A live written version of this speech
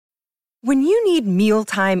When you need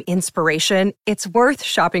mealtime inspiration, it's worth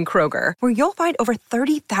shopping Kroger, where you'll find over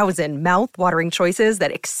 30,000 mouth-watering choices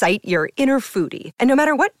that excite your inner foodie. And no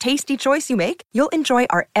matter what tasty choice you make, you'll enjoy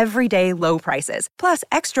our everyday low prices, plus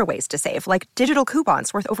extra ways to save, like digital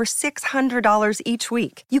coupons worth over $600 each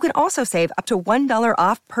week. You can also save up to $1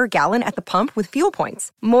 off per gallon at the pump with fuel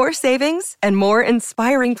points. More savings and more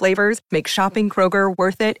inspiring flavors make shopping Kroger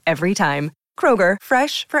worth it every time. Kroger,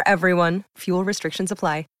 fresh for everyone. Fuel restrictions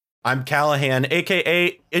apply. I'm Callahan,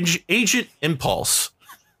 a.k.a. Agent Impulse.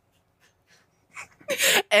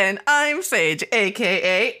 And I'm Sage,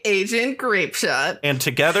 a.k.a. Agent Grapeshot. And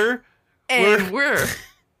together, we're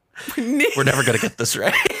never going to get this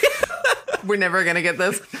right. We're never going to get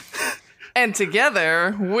this. And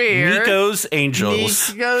together, we're... Niko's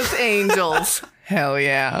Angels. Niko's Angels. Hell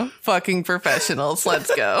yeah. Fucking professionals.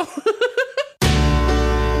 Let's go.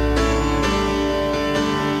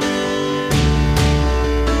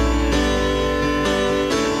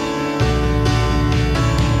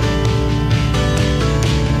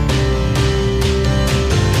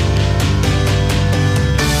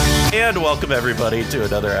 And welcome, everybody, to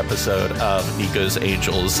another episode of Niko's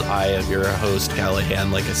Angels. I am your host,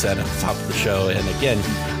 Callahan, like I said at the top of the show. And again,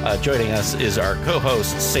 joining us is our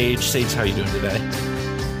co-host, Sage. Sage, how are you doing today?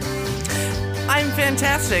 I'm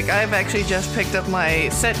fantastic. I've actually just picked up my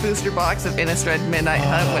set booster box of Innistrad Midnight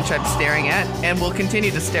Hunt, which I'm staring at, and will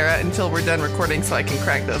continue to stare at until we're done recording so I can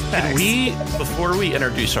crack those packs. Before we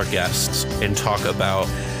introduce our guests and talk about,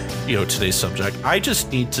 today's subject, I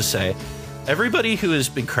just need to say, everybody who has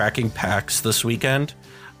been cracking packs this weekend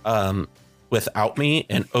without me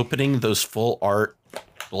and opening those full art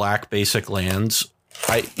black basic lands,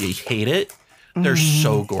 I hate it. They're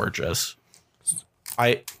so gorgeous.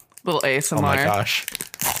 Little ASMR. Oh my gosh.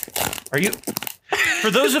 Are you... For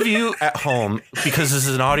those of you at home, because this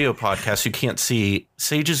is an audio podcast, you can't see,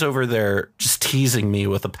 Sage is over there just teasing me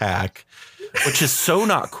with a pack, which is so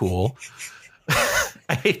not cool.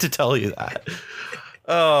 I hate to tell you that.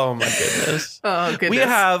 Oh, my goodness. Oh, goodness. We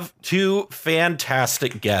have two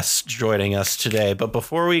fantastic guests joining us today. But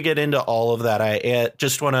before we get into all of that, I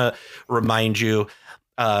just want to remind you,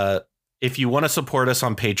 if you want to support us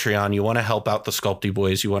on Patreon, you want to help out the Sculpty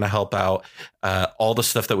Boys, you want to help out all the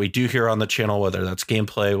stuff that we do here on the channel, whether that's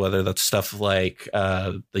gameplay, whether that's stuff like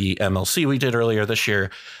the MLC we did earlier this year,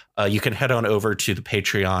 you can head on over to the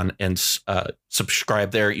Patreon and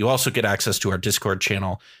subscribe there. You also get access to our Discord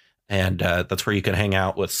channel. And that's where you can hang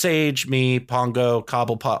out with Sage, me, Pongo,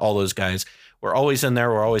 Cobblepot, all those guys. We're always in there.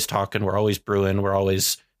 We're always talking. We're always brewing. We're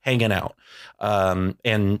always hanging out.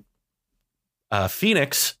 And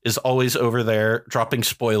Phoenix is always over there dropping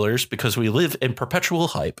spoilers because we live in perpetual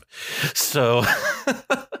hype. So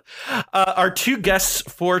our two guests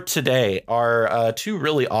for today are two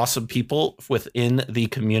really awesome people within the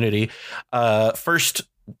community. First,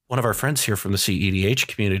 one of our friends here from the CEDH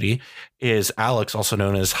community is Alex, also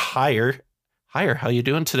known as Higher. Higher, how you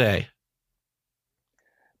doing today?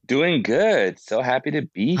 Doing good. So happy to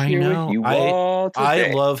be here with you all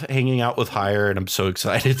today. I love hanging out with Higher, and I'm so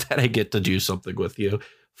excited that I get to do something with you,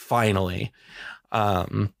 finally. Yes.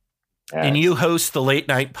 And you host the late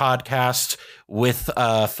night podcast with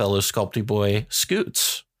fellow Sculpty boy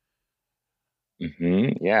Scoots.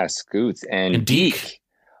 Mm-hmm. Yeah, Scoots and Deke.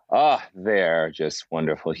 Oh, they're just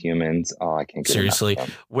wonderful humans. Oh, I can't get seriously. Enough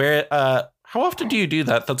of them. Where? How often do you do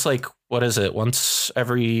that? That's like, what is it? Once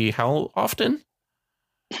every how often?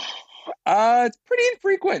 It's pretty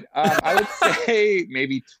infrequent. I would say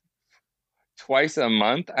maybe twice a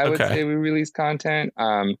month. I would say we release content.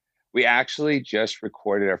 We actually just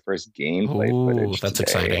recorded our first gameplay footage. That's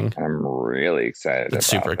today. Exciting. I'm really excited.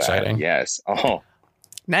 That's about super that. exciting. Yes. Oh.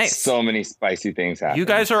 Nice. So many spicy things happen. You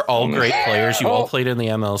guys are all great players. You all played in the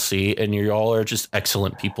MLC, and you all are just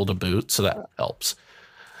excellent people to boot, so that helps.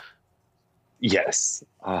 Yes.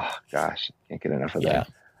 Oh, gosh. Can't get enough of that.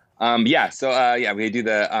 Yeah. We do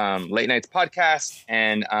the late nights podcast,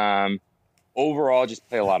 and overall just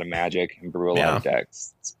play a lot of Magic and brew a lot of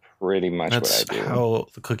decks. It's pretty much what I do. That's how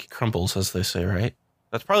the cookie crumbles, as they say, right?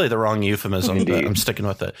 That's probably the wrong euphemism, but I'm sticking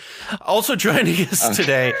with it. Also joining us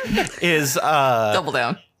today is Double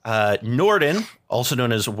Down. Noordin, also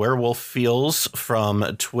known as Werewolf Feels from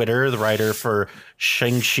Twitter, the writer for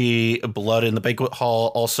Shang-Chi, Blood in the Banquet Hall,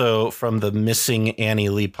 also from the Missing Annie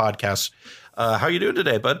Lee podcast. How are you doing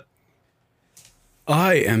today, bud?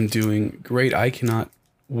 I am doing great. I cannot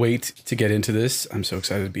wait to get into this. I'm so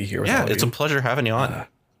excited to be here with all of you. It's a pleasure having you on.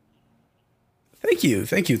 Thank you.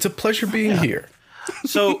 It's a pleasure being here.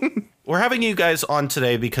 So we're having you guys on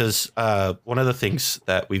today because one of the things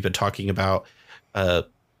that we've been talking about,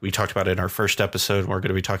 we talked about in our first episode, and we're going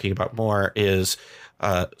to be talking about more, is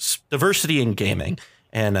diversity in gaming.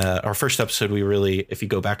 And our first episode, we really, if you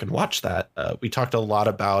go back and watch that, we talked a lot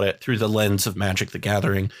about it through the lens of Magic the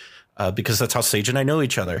Gathering, because that's how Sage and I know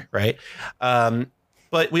each other, right?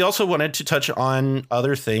 But we also wanted to touch on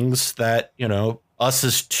other things that, you know, us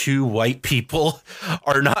as two white people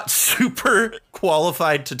are not super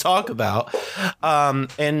qualified to talk about.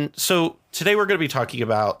 And so today we're going to be talking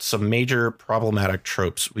about some major problematic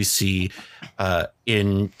tropes we see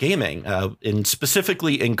in gaming, in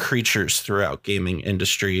specifically in creatures throughout gaming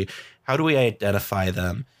industry. How do we identify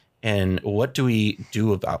them and what do we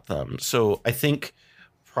do about them? So I think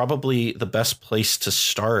probably the best place to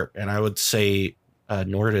start, and I would say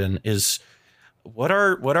Noordin, is what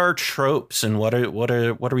are tropes and what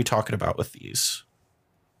are we talking about with these?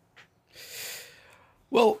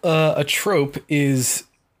 Well, a trope is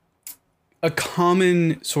a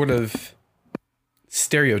common sort of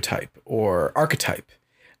stereotype or archetype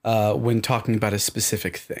when talking about a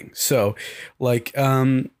specific thing. So, like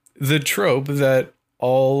the trope that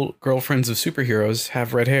all girlfriends of superheroes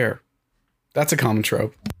have red hair. That's a common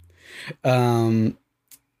trope. Whether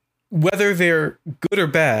they're good or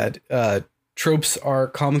bad, tropes are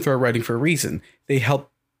common throughout writing for a reason. They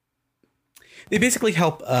basically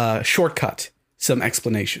help shortcut some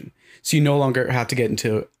explanation. So you no longer have to get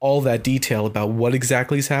into all that detail about what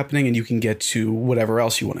exactly is happening, and you can get to whatever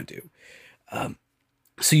else you want to do.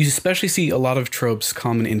 So you especially see a lot of tropes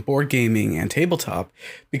common in board gaming and tabletop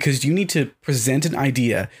because you need to present an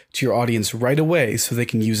idea to your audience right away so they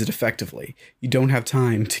can use it effectively. You don't have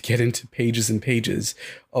time to get into pages and pages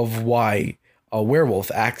of why a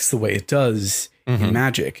werewolf acts the way it does in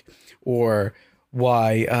Magic, or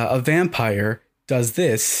why a vampire does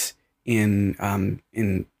this in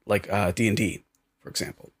like D&D, for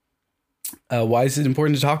example. Why is it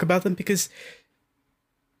important to talk about them? Because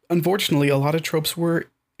unfortunately, a lot of tropes were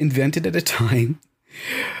invented at a time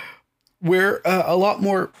where a lot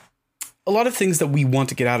of things that we want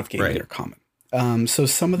to get out of gaming are common. So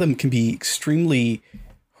some of them can be extremely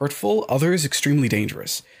hurtful, others extremely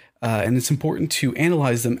dangerous. And it's important to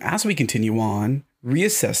analyze them as we continue on,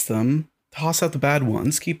 reassess them, toss out the bad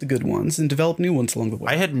ones, keep the good ones, and develop new ones along the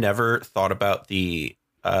way. I had never thought about this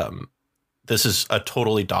is a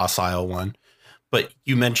totally docile one, but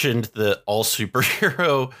you mentioned the all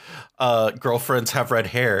superhero girlfriends have red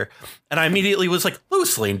hair. And I immediately was like,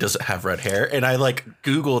 Lois Lane doesn't have red hair. And I like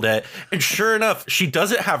Googled it. And sure enough, she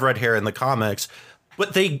doesn't have red hair in the comics,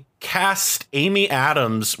 but they cast Amy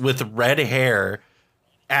Adams with red hair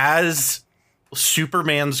as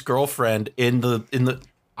Superman's girlfriend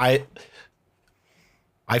I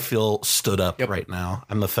feel stood up right now.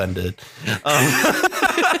 I'm offended.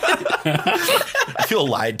 I feel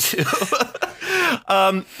lied to.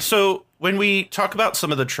 So when we talk about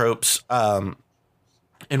some of the tropes, and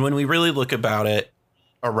when we really look about it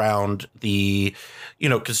around the, you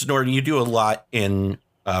know, because Noordin, you do a lot in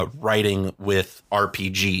writing with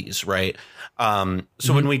RPGs, right?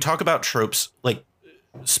 So when we talk about tropes, like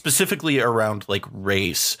specifically around like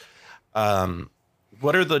race,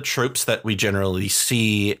 what are the tropes that we generally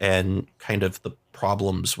see and kind of the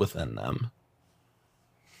problems within them?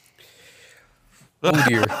 Oh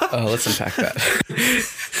dear. Let's unpack that.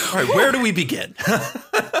 All right, where do we begin?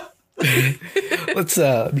 Let's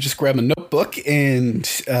just grab a notebook and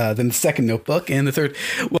then the second notebook and the third.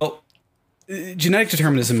 Well, genetic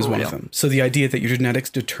determinism is one of them. So the idea that your genetics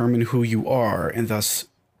determine who you are and thus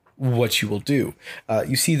what you will do.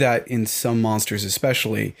 You see that in some monsters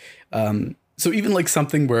especially. So even like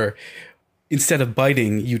something where instead of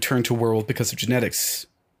biting, you turn to werewolf because of genetics.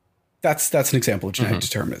 That's an example of genetic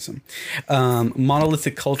determinism.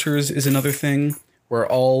 Monolithic cultures is another thing where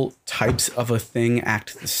all types of a thing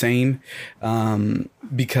act the same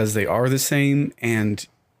because they are the same. And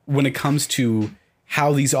when it comes to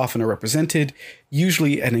how these often are represented,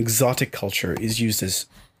 usually an exotic culture is used as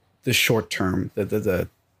the short term, the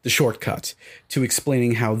shortcut to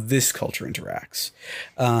explaining how this culture interacts.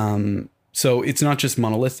 So it's not just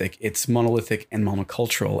monolithic, it's monolithic and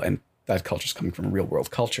monocultural, and that culture is coming from a real world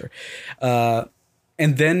culture. And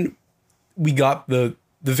then we got the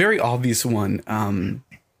very obvious one,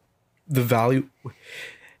 the value.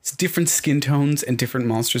 It's different skin tones, and different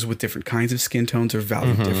monsters with different kinds of skin tones are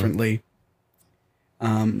valued differently.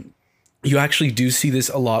 You actually do see this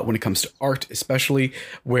a lot when it comes to art, especially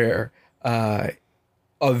where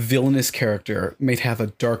a villainous character may have a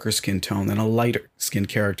darker skin tone than a lighter skin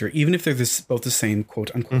character, even if they're both the same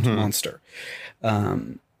quote unquote monster.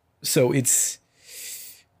 So it's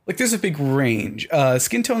like there's a big range.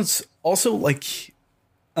 Skin tones also, like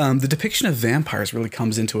the depiction of vampires really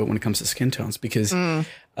comes into it when it comes to skin tones, because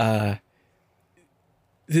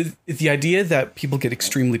the idea that people get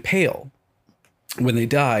extremely pale when they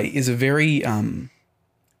die is a very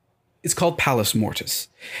it's called pallus mortis,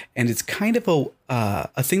 and it's kind of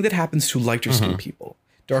a thing that happens to lighter skinned people.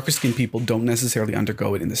 Darker skinned people don't necessarily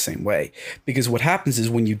undergo it in the same way, because what happens is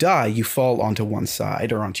when you die, you fall onto one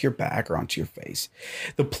side or onto your back or onto your face.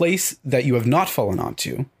 The place that you have not fallen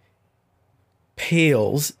onto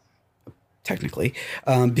pales, technically,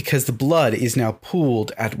 because the blood is now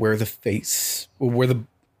pooled at where the face, or where the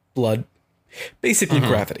blood, basically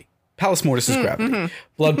gravity. Pallus mortis is gravity.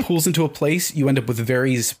 Blood pools into a place, you end up with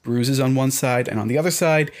various bruises on one side, and on the other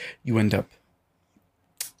side, you end up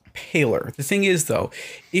paler. The thing is, though,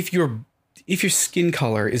 if your skin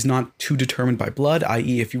color is not too determined by blood,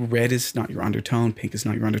 i.e. if your red is not your undertone, pink is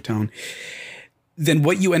not your undertone, then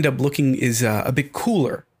what you end up looking is a bit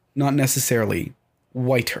cooler, not necessarily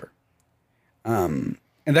whiter. And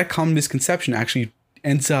that common misconception actually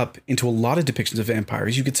ends up into a lot of depictions of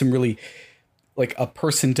vampires. You get some really, like, a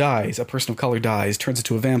person of color dies, turns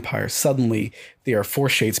into a vampire. Suddenly, they are 4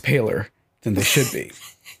 shades paler than they should be.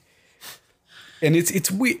 And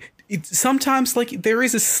it's weird. It's sometimes, like, there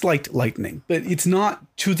is a slight lightening, but it's not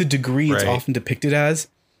to the degree it's often depicted as,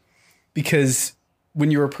 because when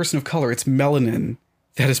you're a person of color, it's melanin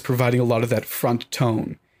that is providing a lot of that front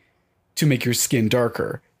tone to make your skin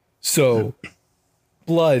darker. So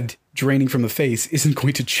blood draining from the face isn't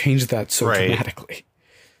going to change that so dramatically.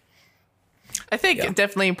 I think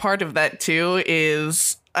definitely part of that too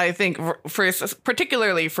is, I think, for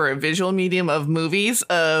particularly for a visual medium of movies,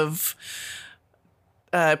 of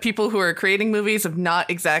people who are creating movies, of not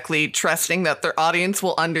exactly trusting that their audience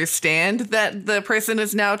will understand that the person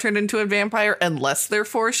is now turned into a vampire unless they're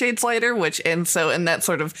 4 shades lighter, and that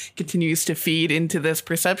sort of continues to feed into this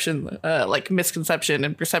perception, like misconception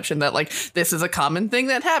and perception that, like, this is a common thing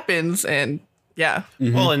that happens. And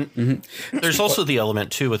well, and there's also the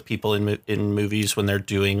element too with people in movies when they're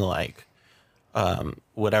doing, like,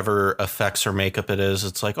 whatever effects or makeup it is,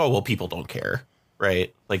 it's like, oh, well, people don't care.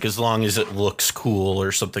 Right. Like, as long as it looks cool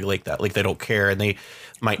or something like that, like, they don't care, and they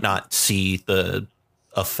might not see the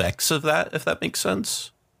effects of that, if that makes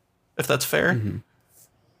sense, if that's fair.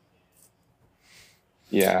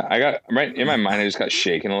 Yeah, I got right in my mind. I just got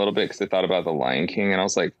shaken a little bit because I thought about The Lion King, and I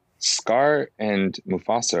was like, Scar and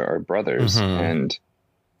Mufasa are brothers, and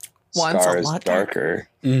one's Scar a is lot darker.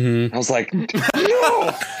 I was like,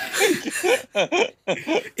 no.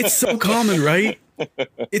 It's so common, right?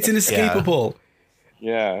 It's inescapable.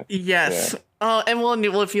 Yeah. Yes. Yeah. And well,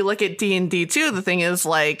 if you look at D&D too, the thing is,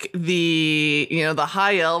 like, the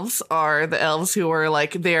high elves are the elves who are,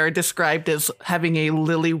 like, they are described as having a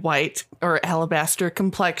lily white or alabaster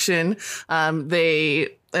complexion. And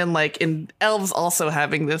elves also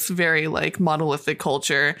having this very, like, monolithic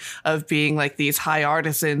culture of being, like, these high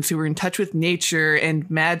artisans who are in touch with nature and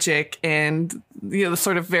magic and, the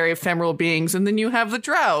sort of very ephemeral beings. And then you have the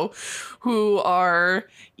drow, who are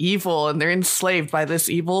evil, and they're enslaved by this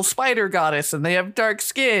evil spider goddess, and they have dark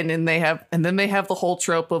skin, and then they have the whole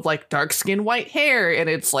trope of, like, dark skin, white hair. And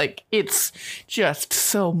it's like, it's just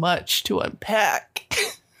so much to unpack.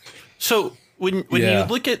 So when you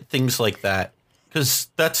look at things like that, because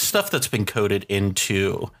that's stuff that's been coded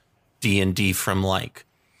into D&D from, like,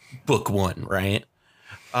 book 1, right?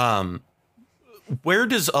 Where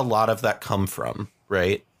does a lot of that come from,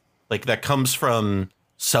 right? Like, that comes from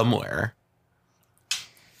somewhere.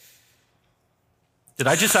 Did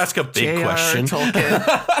I just ask a big question? Tolkien.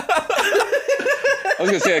 I was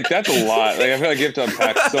gonna say, like, that's a lot. Like, I feel like you have to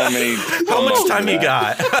unpack so many. How much time you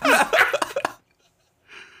got?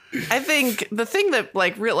 I think the thing that,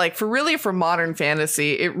 for modern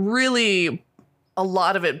fantasy, it really, a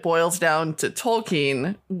lot of it boils down to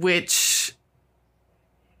Tolkien, which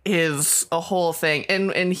is a whole thing.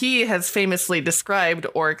 And he has famously described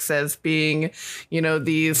orcs as being,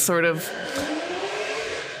 these sort of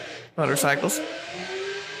motorcycles.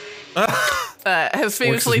 Has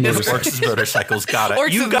famously described orcs as motorcycles. Got it.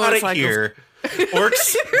 Orcs You got it motorcycles. here.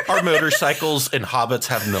 Orcs are motorcycles and hobbits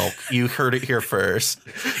have milk. You heard it here first.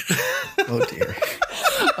 Oh dear.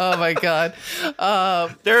 Oh my god.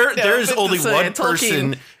 There is only one Tolkien.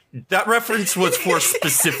 person. That reference was for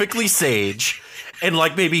specifically Sage, and,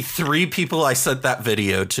 like, maybe 3 people I sent that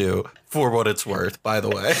video to, for what it's worth, by the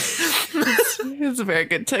way. It's a very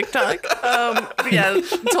good TikTok.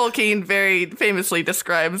 Tolkien very famously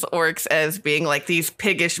describes orcs as being, like, these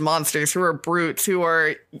piggish monsters who are brutes, who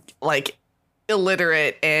are, like,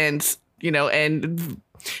 illiterate and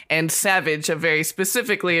savage, very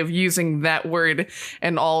specifically of using that word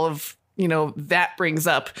and all of, that brings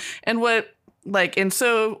up. And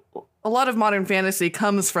so a lot of modern fantasy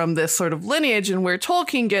comes from this sort of lineage, and where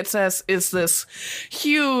Tolkien gets us is this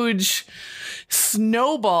huge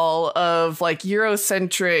snowball of like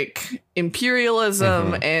Eurocentric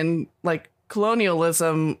imperialism and like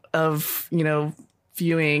colonialism of, you know,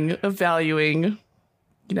 valuing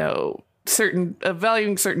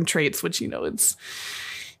certain traits, which, you know,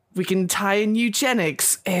 we can tie in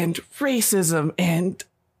eugenics and racism and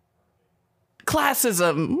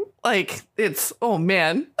classism. Like, it's, oh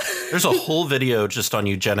man. There's a whole video just on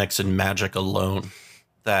eugenics and magic alone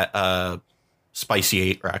that Spicy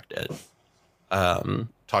 8 Rack did.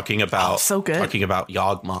 Talking about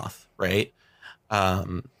Yawgmoth, right?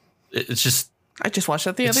 It's just, I just watched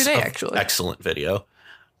that the other day, actually. Excellent video.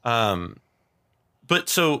 But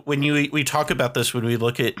so when we talk about this, when we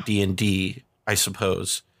look at D&D, I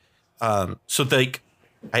suppose, so like,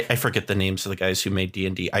 I forget the names of the guys who made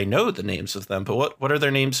D&D. I know the names of them, but what are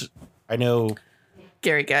their names? I know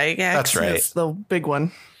Gary Gygax. That's right. Is the big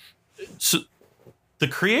one. So the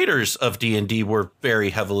creators of D&D were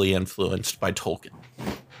very heavily influenced by Tolkien.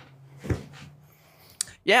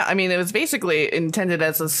 Yeah, I mean, it was basically intended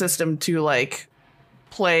as a system to like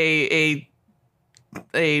play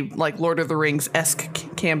a like Lord of the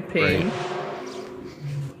Rings-esque campaign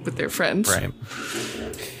with their friends. Right.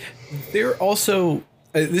 They're also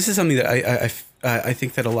this is something that I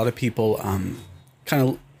think that a lot of people kind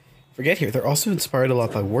of forget here. They're also inspired a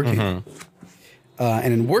lot by wargaming.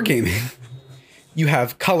 And in wargaming, you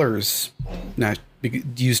have colors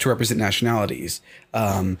used to represent nationalities.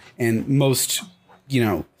 And most, you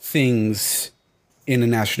know, things in a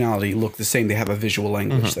nationality look the same. They have a visual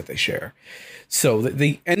language that they share. So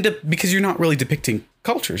they end up, because you're not really depicting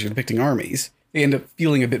cultures, you're depicting armies, they end up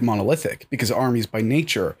feeling a bit monolithic, because armies by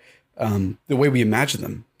nature, the way we imagine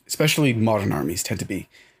them, especially modern armies, tend to be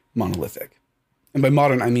monolithic. And by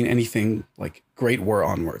modern, I mean anything like Great War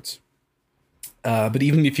onwards. But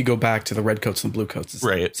even if you go back to the red coats and the blue coats, it's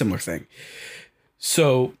a similar thing.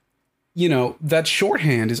 So, you know, that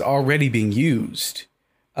shorthand is already being used,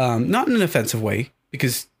 not in an offensive way,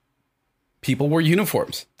 because people wore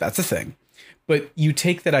uniforms. That's a thing. But you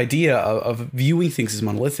take that idea of viewing things as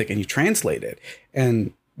monolithic and you translate it,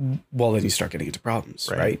 and well, then you start getting into problems,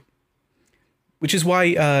 right? Which is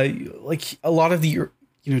why, like a lot of the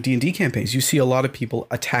D&D campaigns, you see a lot of people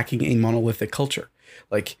attacking a monolithic culture.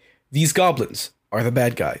 Like, these goblins are the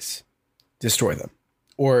bad guys, destroy them.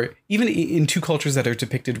 Or even in two cultures that are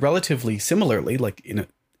depicted relatively similarly, like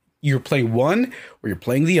you're playing one or you're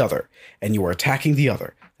playing the other, and you are attacking the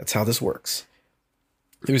other. That's how this works.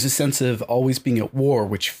 There's a sense of always being at war,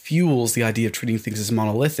 which fuels the idea of treating things as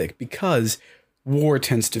monolithic, because war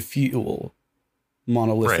tends to fuel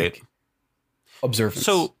monolithic observance.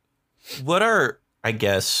 So what are, I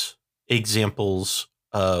guess, examples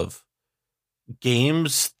of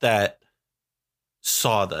games that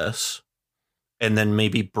saw this and then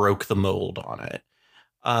maybe broke the mold on it?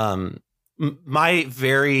 My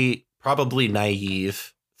very probably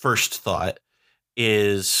naive first thought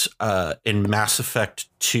is in Mass Effect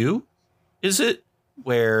 2, is it?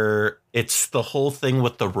 Where it's the whole thing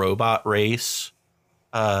with the robot race.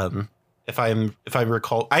 If I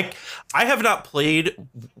recall, I have not played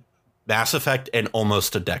Mass Effect in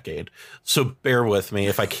almost a decade, so bear with me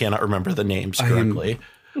if I cannot remember the names correctly.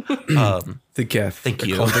 The Geth. Thank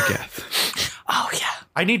you. Called the Geth. Oh yeah,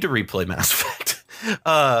 I need to replay Mass Effect.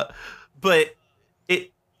 But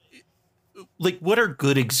it, like, what are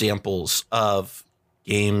good examples of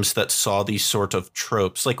games that saw these sort of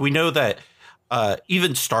tropes? Like, we know that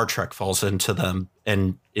even Star Trek falls into them,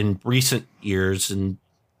 and in recent years and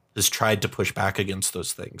has tried to push back against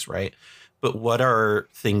those things, right? But what are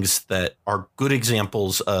things that are good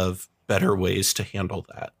examples of better ways to handle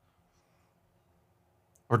that?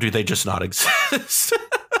 Or do they just not exist?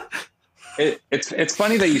 It's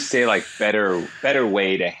funny that you say like better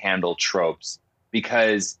way to handle tropes,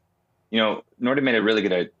 because, you know, Noordin made a really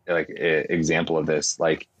good example of this.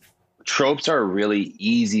 Like, tropes are a really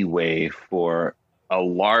easy way for a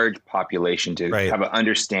large population to have an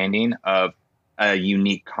understanding of a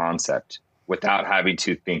unique concept without having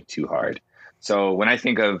to think too hard. So when I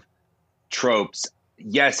think of tropes,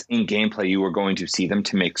 yes, in gameplay, you are going to see them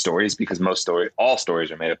to make stories, because all stories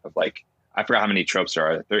are made up of, like, I forgot how many tropes there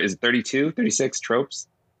are. There is 32, 36 tropes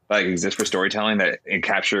that exist for storytelling that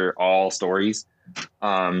capture all stories.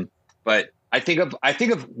 But I think of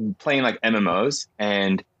playing like MMOs,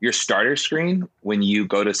 and your starter screen, when you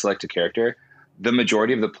go to select a character, the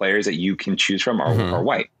majority of the players that you can choose from are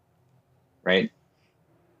white, right?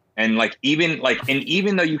 And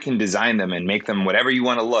even though you can design them and make them whatever you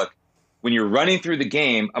want to look, when you're running through the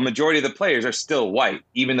game, a majority of the players are still white,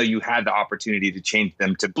 even though you had the opportunity to change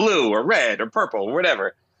them to blue or red or purple or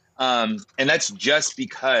whatever. And that's just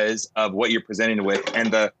because of what you're presenting with.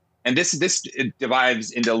 And this it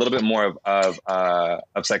divides into a little bit more of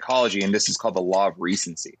psychology, and this is called the law of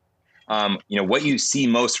recency. What you see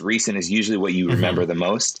most recent is usually what you remember the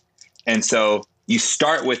most. And so you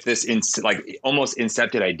start with this almost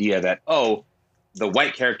incepted idea that, oh, the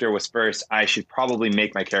white character was first. I should probably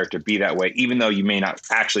make my character be that way, even though you may not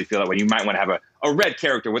actually feel that way. You might want to have a red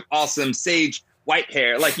character with awesome sage white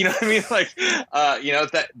hair. Like, you know what I mean?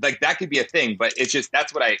 That could be a thing, but it's just,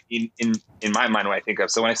 that's what in my mind, when I think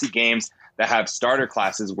of. So when I see games that have starter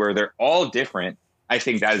classes where they're all different, I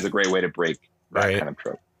think that is a great way to break that kind of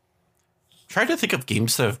trope. Trying to think of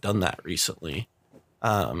games that have done that recently.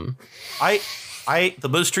 The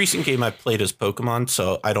most recent game I've played is Pokemon,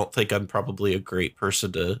 so I don't think I'm probably a great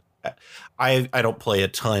person to. I don't play a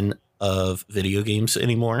ton of video games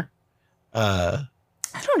anymore. I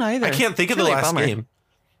don't either. I can't think of the last game,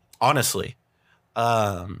 honestly,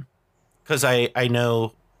 because I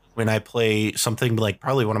know when I play something like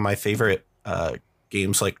probably one of my favorite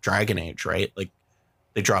games like Dragon Age, right? Like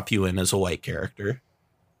they drop you in as a white character.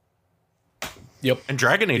 Yep, and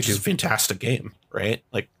Dragon Age is a fantastic game, right?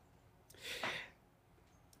 Like.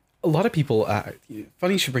 A lot of people,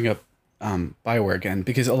 funny you should bring up BioWare again,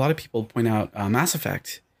 because a lot of people point out Mass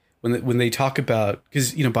Effect when they talk about,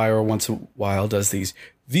 because, BioWare once in a while does these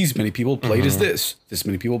many people played as this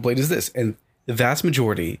many people played as this. And the vast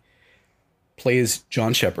majority play as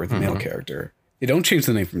John Shepard, the male character. They don't change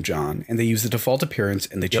the name from John, and they use the default appearance,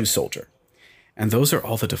 and they choose Soldier. And those are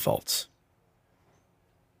all the defaults.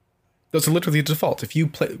 Those are literally the default. If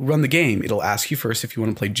you run the game, it'll ask you first if you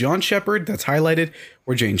want to play John Shepard, that's highlighted,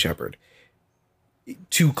 or Jane Shepard.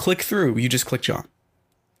 To click through, you just click John.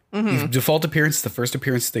 The default appearance, the first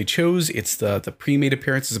appearance they chose, it's the pre-made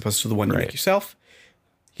appearance as opposed to the one you make yourself.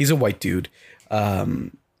 He's a white dude.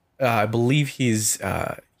 I believe he's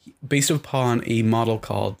based upon a model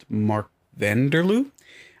called Mark Vanderloo.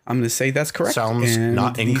 I'm going to say that's correct. Sounds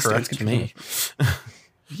not incorrect to me.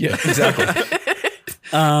 Yeah, exactly.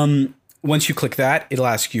 Once you click that, it'll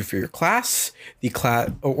ask you for your class,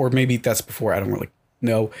 or maybe that's before, I don't really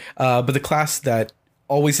know. But the class that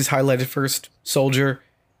always is highlighted first, Soldier,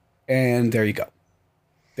 and there you go.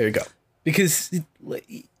 Because,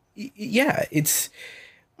 it's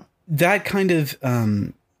that kind of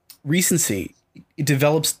recency. It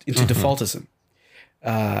develops into defaultism.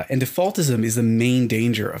 And defaultism is the main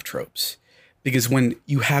danger of tropes. Because when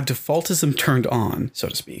you have defaultism turned on, so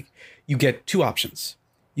to speak, you get two options.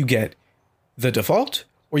 You get the default,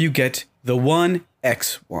 or you get the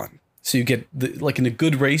 1x1. So you get like in a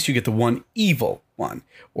good race, you get the one evil one,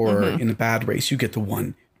 or in a bad race, you get the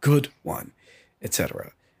one good one,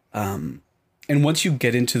 etc. And once you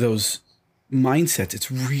get into those mindsets,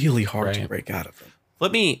 it's really hard to break out of them.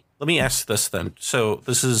 Let me ask this then. So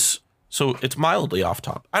it's mildly off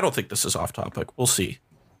topic. I don't think this is off topic. We'll see.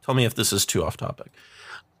 Tell me if this is too off topic.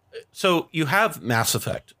 So you have Mass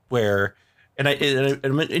Effect, where. And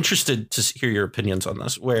I'm interested to hear your opinions on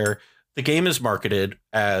this, where the game is marketed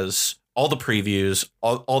as all the previews,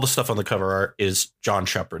 all the stuff on the cover art is John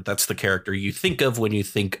Shepard. That's the character you think of when you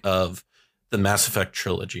think of the Mass Effect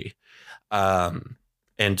trilogy.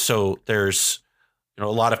 And so there's a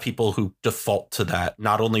lot of people who default to that,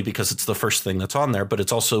 not only because it's the first thing that's on there, but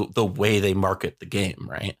it's also the way they market the game,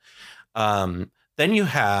 right? Then you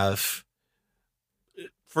have,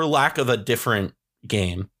 for lack of a different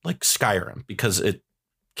game like Skyrim, because it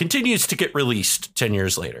continues to get released 10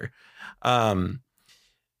 years later,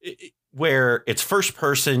 where it's first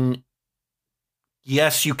person.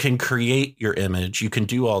 Yes, you can create your image, you can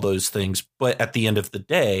do all those things, but at the end of the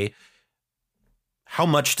day, how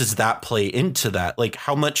much does that play into that? Like,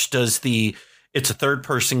 how much does it's a third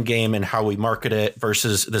person game and how we market it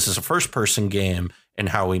versus this is a first person game and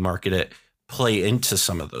how we market it play into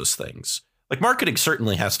some of those things? Like, marketing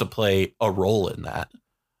certainly has to play a role in that.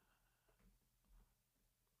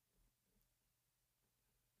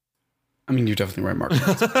 I mean, you're definitely right, Mark.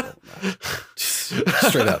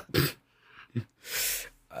 Straight up.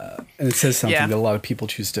 And it says something that a lot of people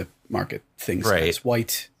choose to market things as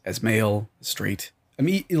white, as male, as straight. I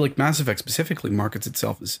mean, like Mass Effect specifically markets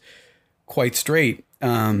itself as quite straight.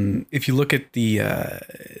 If you look at the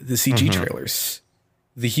CG trailers,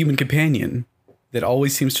 the human companion that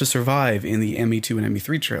always seems to survive in the ME2 and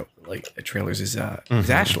ME3 trailers is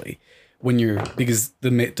Ashley, because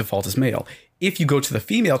the default is male. If you go to the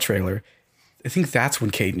female trailer, I think that's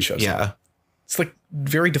when Caden shows up. It's like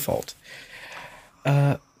very default.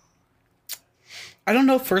 I I don't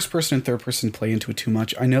know if first person and third person play into it too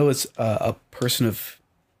much. I know as a person of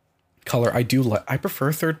color, I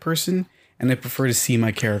prefer third person, and I prefer to see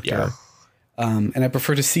my character, and I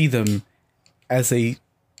prefer to see them as a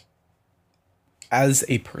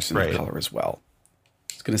person of color as well.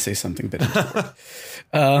 I was going to say something a bit important.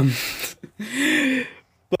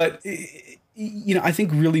 But I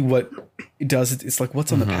think really what it does, it's like,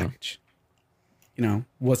 what's on the package?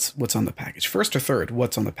 What's on the package? First or third,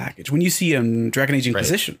 what's on the package? When you see Dragon Age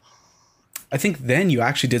Inquisition, I think then you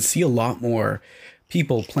actually did see a lot more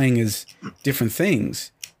people playing as different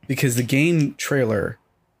things, because the game trailer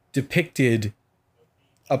depicted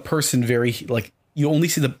a person very, like, you only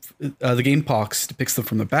see the game box depicts them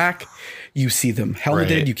from the back. You see them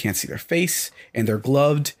helmeted. You can't see their face, and they're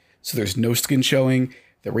gloved, so there's no skin showing.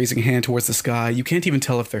 They're raising a hand towards the sky. You can't even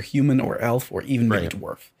tell if they're human or elf or even maybe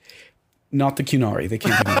dwarf. Not the Qunari. They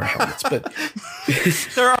can't even wear helmets, but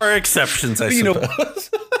there are exceptions, I suppose.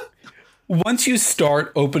 Once you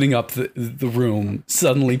start opening up the room,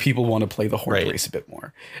 suddenly people want to play the horde race a bit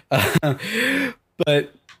more.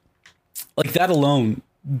 But like that alone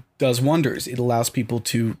does wonders. It allows people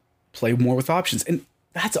to play more with options, and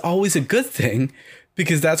that's always a good thing,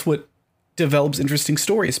 because that's what develops interesting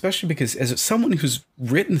story, especially because as someone who's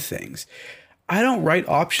written things, I don't write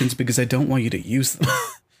options because I don't want you to use them.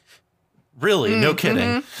 Really? No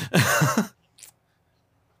kidding.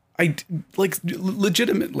 I like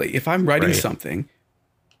legitimately, if I'm writing something,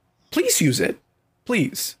 please use it.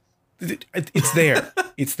 Please. It's there.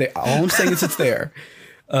 It's there. All I'm saying is it's there.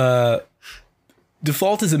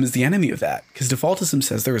 Defaultism is the enemy of that, because defaultism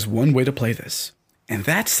says there is one way to play this, and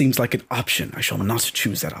that seems like an option. I shall not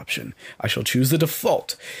choose that option. I shall choose the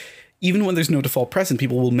default. Even when there's no default present,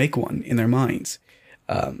 people will make one in their minds.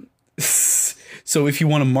 So if you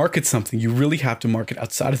want to market something, you really have to market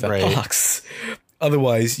outside of that box.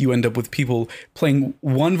 Otherwise, you end up with people playing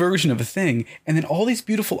one version of a thing, and then all these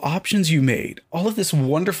beautiful options you made, all of this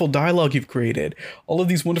wonderful dialogue you've created, all of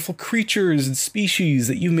these wonderful creatures and species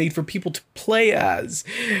that you made for people to play as,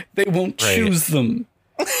 they won't choose them.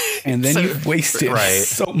 And then you've wasted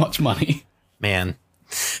so much money. Man.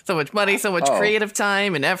 So much money, so much creative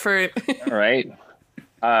time and effort. All right.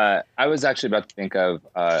 I was actually about to think of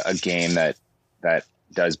a game that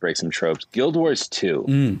does break some tropes. Guild Wars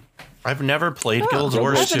 2. I've never played Guild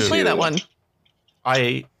Wars 2. I haven't played that one.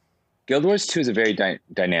 Guild Wars 2 is a very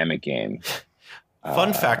dynamic game.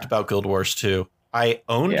 Fun fact about Guild Wars 2. I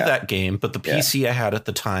owned that game, but the PC I had at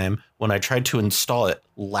the time, when I tried to install it,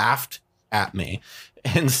 laughed at me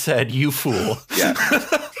and said, "You fool. Yeah.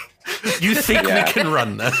 You think we can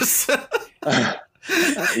run this?"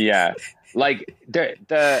 Yeah. Like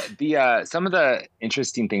the some of the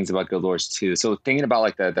interesting things about Guild Wars 2. So thinking about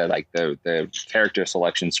like the character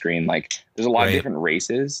selection screen, like there's a lot of different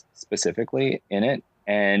races specifically in it,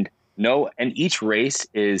 and each race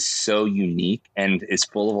is so unique and is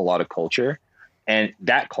full of a lot of culture, and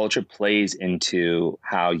that culture plays into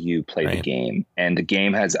how you play the game, and the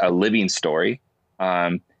game has a living story,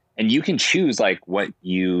 and you can choose like what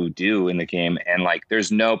you do in the game, and like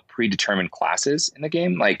there's no predetermined classes in the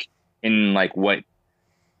game,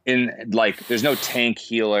 there's no tank,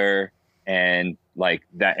 healer, and like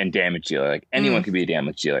that, and damage dealer. Like anyone can be a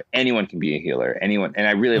damage dealer, anyone can be a healer, anyone. And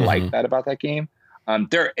I really like that about that game.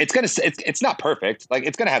 It's not perfect. Like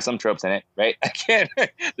it's gonna have some tropes in it, right?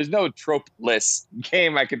 There's no trope-less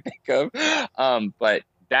game I can think of. But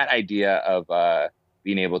that idea of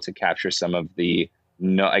being able to capture some of the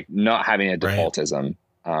not having a defaultism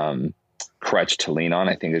crutch to lean on,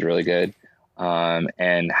 I think is really good.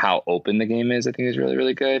 And how open the game is, I think is really,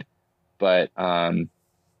 really good. But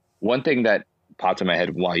one thing that popped in my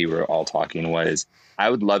head while you were all talking was I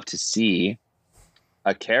would love to see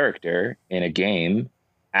a character in a game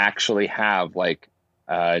actually have like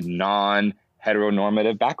a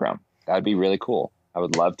non-heteronormative background. That would be really cool. I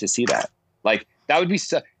would love to see that. Like that would be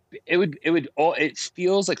so. It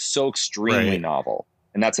feels like so extremely novel,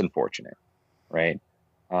 and that's unfortunate, right?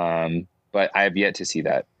 But I have yet to see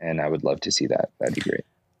that, and I would love to see that. That'd be great.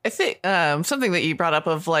 I think something that you brought up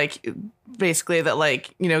of like basically that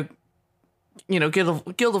like Guild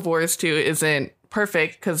of Wars 2 isn't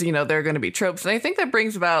perfect because there are going to be tropes, and I think that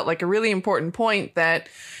brings about like a really important point that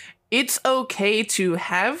it's okay to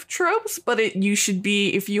have tropes, but you should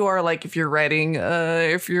be, if you're writing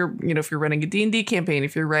if you're running a D&D campaign,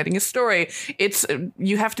 if you're writing a story,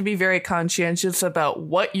 you have to be very conscientious about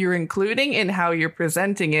what you're including and how you're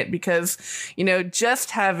presenting it, because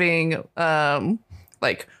just having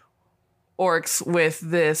like orcs with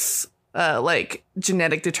this like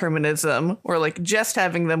genetic determinism, or like just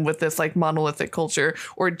having them with this like monolithic culture,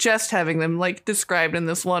 or just having them like described in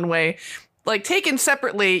this one way, like taken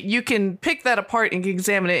separately, you can pick that apart and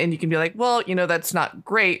examine it and you can be like, well, that's not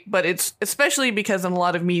great. But it's especially because in a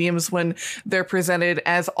lot of mediums, when they're presented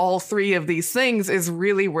as all three of these things, is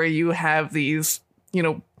really where you have these,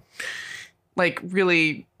 like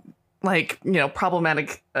really like,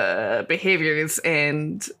 problematic behaviors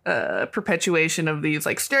and perpetuation of these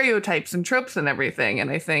like stereotypes and tropes and everything. And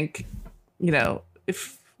I think,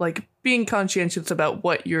 if like being conscientious about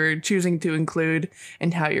what you're choosing to include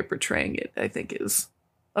and how you're portraying it, I think is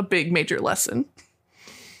a big major lesson.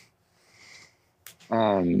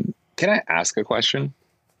 Can I ask a question?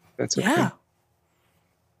 That's okay. Yeah.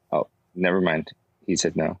 Oh, never mind. He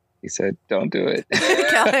said no. He said, don't do it.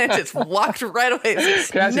 Callahan just walked right away.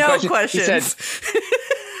 No questions. He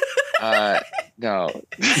said, no.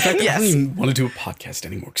 In fact, I don't even want to do a podcast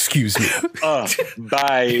anymore. Excuse me.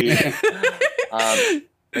 Bye.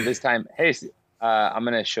 And this time, hey, I'm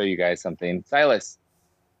going to show you guys something. Silas,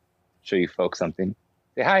 show you folks something.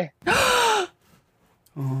 Say hi.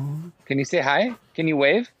 Can you say hi? Can you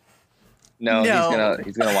wave? No.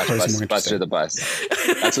 He's gonna watch Buster the Bus.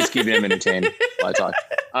 That's what's keeping him entertained while I talk.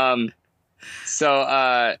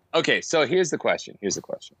 So here's the question.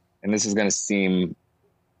 And this is gonna seem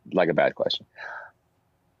like a bad question.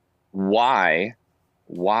 Why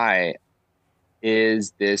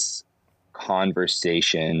is this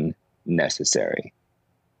conversation necessary?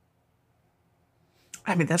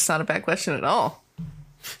 I mean, that's not a bad question at all.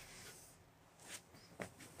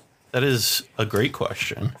 That is a great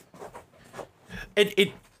question.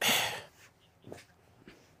 It's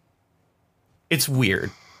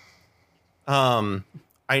weird. I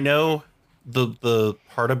know the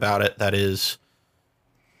part about it that is,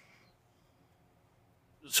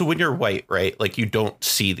 so when you're white, right? Like you don't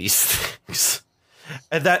see these things,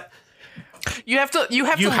 and that you have to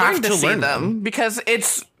learn to see them because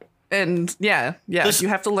it's, and you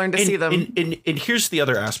have to learn to see them. And here's the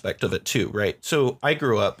other aspect of it too, right? So I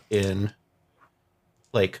grew up in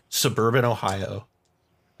like suburban Ohio.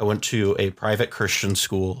 I went to a private Christian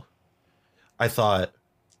school. I thought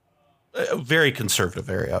a very conservative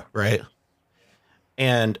area, right?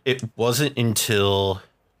 And it wasn't until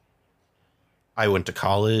I went to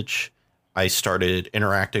college, I started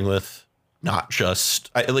interacting with not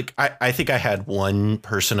just, I think I had one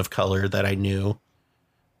person of color that I knew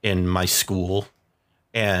in my school.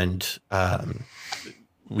 And I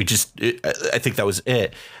think that was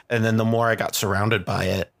it. And then the more I got surrounded by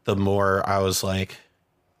it, the more I was like,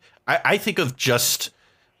 I think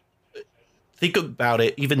about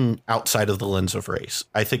it even outside of the lens of race.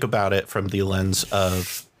 I think about it from the lens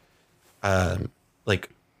of like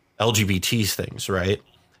LGBT things, right?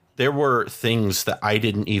 There were things that I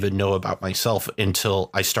didn't even know about myself until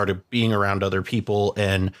I started being around other people.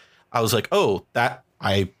 And I was like, oh,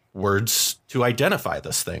 words to identify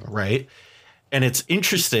this thing, right? And it's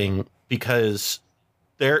interesting because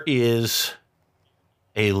there is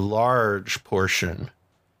a large portion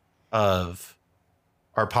of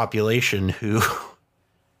our population who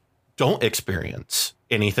don't experience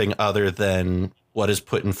anything other than what is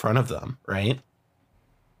put in front of them, right?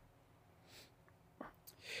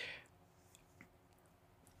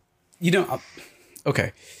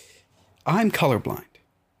 Okay. I'm colorblind.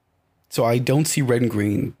 So I don't see red and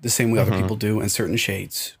green the same way other people do, and certain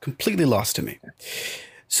shades. Completely lost to me.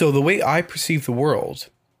 So the way I perceive the world,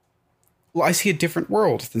 well, I see a different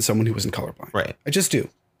world than someone who isn't colorblind. Right. I just do.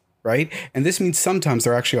 Right. And this means sometimes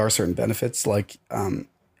there actually are certain benefits. Like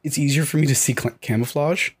it's easier for me to see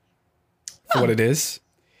camouflage for what it is,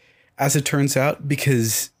 as it turns out,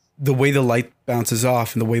 because the way the light bounces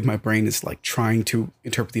off and the way my brain is like trying to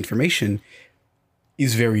interpret the information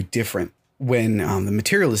is very different when the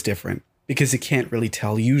material is different, because it can't really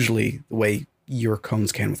tell usually the way your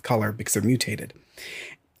cones can with color because they're mutated.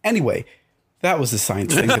 Anyway, that was a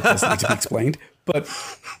science thing that doesn't need to be explained. But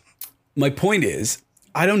my point is,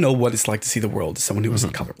 I don't know what it's like to see the world as someone who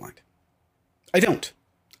isn't colorblind. I don't.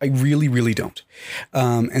 I really, really don't.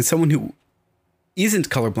 And someone who isn't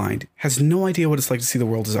colorblind has no idea what it's like to see the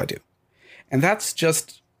world as I do. And that's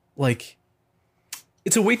just like,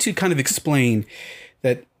 it's a way to kind of explain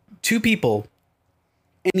that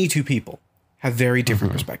any two people have very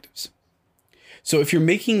different perspectives. So if you're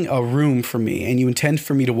making a room for me and you intend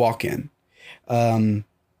for me to walk in, and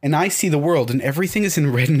I see the world and everything is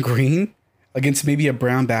in red and green against maybe a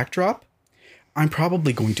brown backdrop, I'm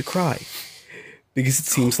probably going to cry because it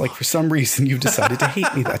seems like for some reason you've decided to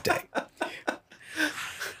hate me that day.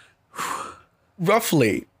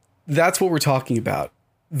 Roughly, that's what we're talking about.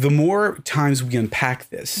 The more times we unpack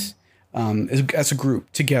this as a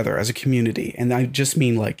group together, as a community, and I just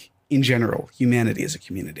mean like in general, humanity as a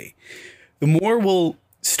community, the more we'll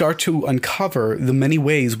start to uncover the many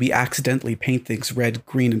ways we accidentally paint things red,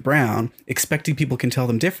 green, and brown, expecting people can tell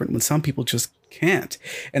them different when some people just can't.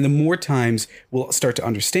 And the more times we'll start to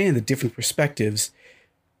understand that different perspectives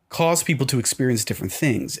cause people to experience different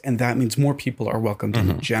things, and that means more people are welcomed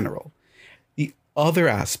in general. The other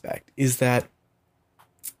aspect is that,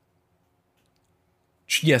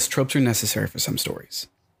 yes, tropes are necessary for some stories,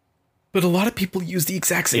 but a lot of people use the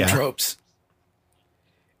exact same tropes.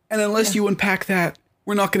 And unless you unpack that,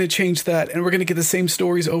 we're not going to change that, and we're going to get the same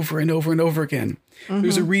stories over and over and over again.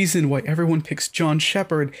 There's a reason why everyone picks John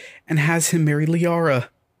Shepherd and has him marry Liara.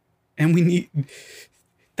 And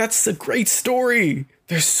that's a great story.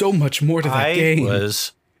 There's so much more to that game. I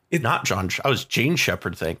was Jane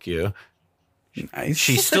Shepherd, thank you. Nice.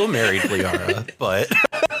 She still married Liara, but...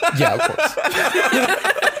 Yeah, of course.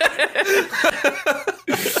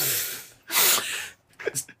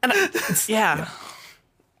 And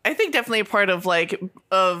I think definitely a part of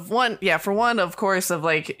of course, of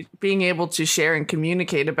like being able to share and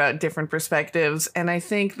communicate about different perspectives. And I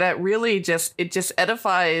think that really just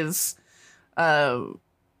edifies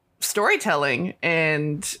storytelling,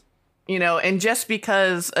 and just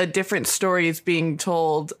because a different story is being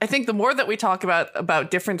told, I think the more that we talk about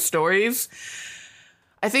different stories,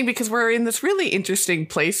 I think because we're in this really interesting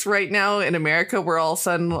place right now in America where all of a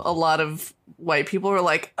sudden a lot of white people are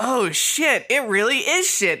like, oh shit, it really is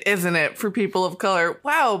shit, isn't it? For people of color.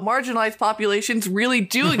 Wow, marginalized populations really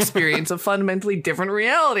do experience a fundamentally different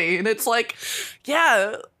reality. And it's like,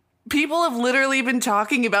 yeah, people have literally been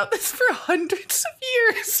talking about this for hundreds of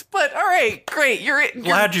years. But all right, great. You're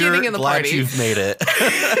getting in the party. Glad you've made it.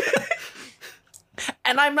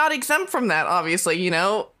 And I'm not exempt from that, obviously,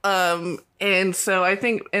 and so I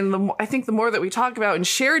think, the more that we talk about and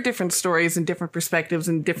share different stories and different perspectives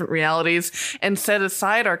and different realities, and set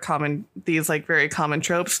aside these like very common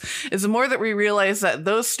tropes, is the more that we realize that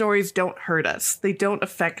those stories don't hurt us, they don't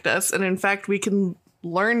affect us, and in fact we can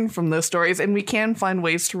learn from those stories, and we can find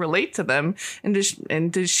ways to relate to them and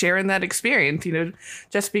to share in that experience.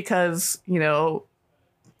 Just because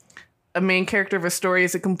a main character of a story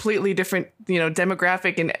is a completely different,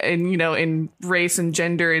 demographic and in race and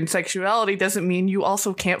gender and sexuality doesn't mean you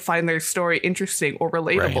also can't find their story interesting or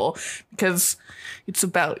relatable, because it's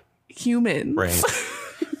about humans. Right.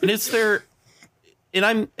 And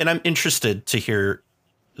I'm interested to hear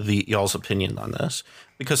y'all's opinion on this,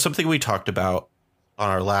 because something we talked about on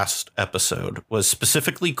our last episode was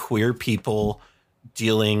specifically queer people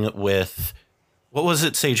dealing with, what was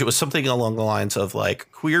it, Sage? It was something along the lines of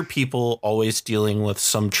like queer people always dealing with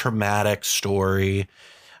some traumatic story.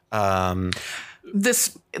 The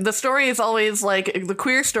story is always like, the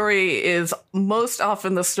queer story is most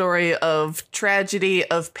often the story of tragedy,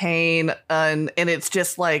 of pain, and it's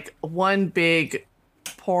just like one big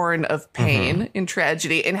porn of pain and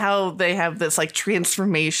tragedy, and how they have this like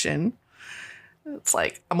transformation. It's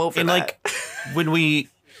like, I'm over and that. Like when we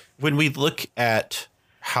look at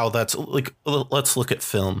how that's like, let's look at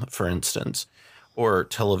film, for instance, or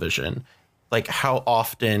television, like how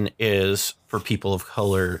often is for people of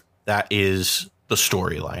color, that is the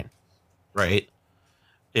storyline, right?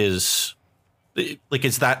 Is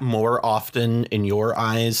that more often in your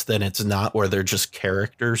eyes than it's not, where they're just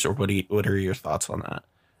characters? Or what are your thoughts on that?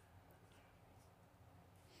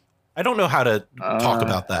 I don't know how to talk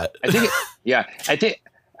about that. I think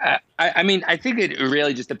it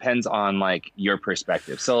really just depends on like your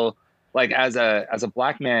perspective. So like as a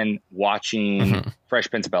black man watching Fresh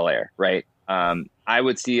Prince of Bel-Air, right? I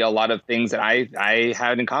would see a lot of things that I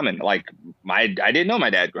had in common. Like I didn't know my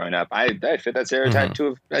dad growing up. I fit that stereotype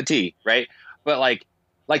to a T, right? But like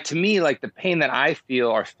to me, like the pain that I feel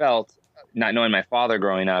or felt not knowing my father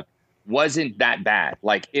growing up wasn't that bad.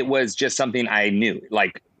 Like it was just something I knew.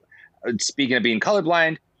 Like, speaking of being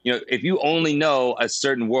colorblind, if you only know a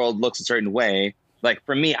certain world looks a certain way, like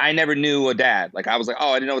for me, I never knew a dad. Like I was like,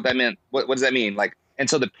 oh, I didn't know what that meant. What does that mean? Like, and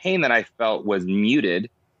so the pain that I felt was muted,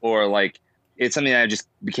 or like it's something I just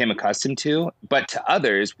became accustomed to, but to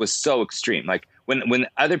others was so extreme. Like when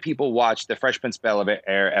other people watch the Fresh Prince of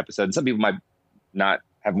Bel-Air episode, and some people might not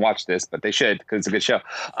have watched this, but they should, because it's a good show.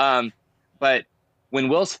 But when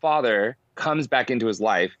Will's father comes back into his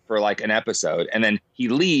life for like an episode, and then he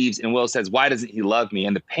leaves, and Will says, why doesn't he love me?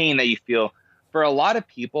 And the pain that you feel, for a lot of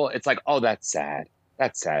people, it's like, oh, that's sad.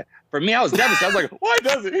 That's sad. For me, I was devastated. I was like, why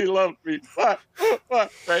doesn't he love me? What?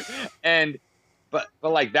 Right. And but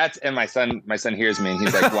like that's, and my son hears me, and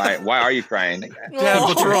he's like, why are you crying? Dad,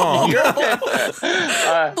 what's wrong?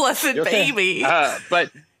 Blessed baby.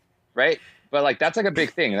 But like that's like a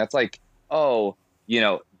big thing. That's like, oh,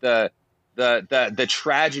 the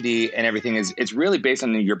tragedy and everything it's really based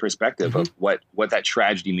on your perspective of what that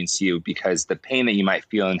tragedy means to you, because the pain that you might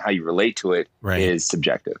feel and how you relate to it is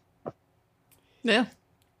subjective. Yeah.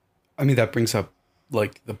 I mean, that brings up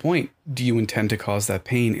like the point. Do you intend to cause that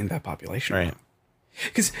pain in that population? Right.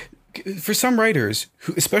 Because for some writers,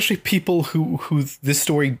 especially people who this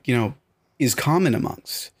story, is common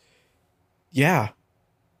amongst. Yeah.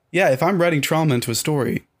 If I'm writing trauma into a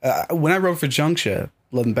story, when I wrote for Junction,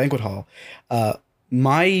 Blood and Banquet Hall,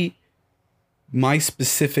 my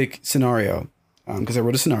specific scenario, because I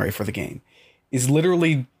wrote a scenario for the game, is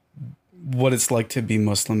literally what it's like to be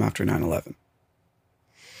Muslim after 9/11.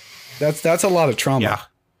 That's a lot of trauma. Yeah.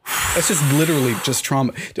 That's just literally just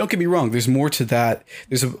trauma. Don't get me wrong. There's more to that.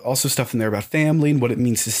 There's also stuff in there about family and what it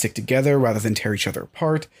means to stick together rather than tear each other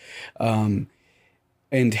apart.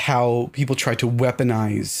 And how people try to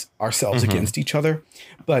weaponize ourselves against each other.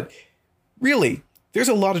 But really, there's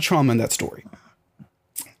a lot of trauma in that story.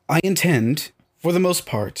 I intend, for the most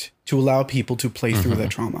part, to allow people to play through that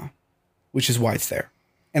trauma, which is why it's there.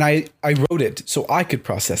 And I wrote it so I could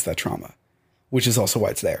process that trauma, which is also why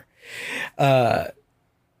it's there.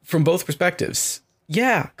 From both perspectives,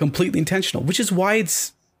 completely intentional, which is why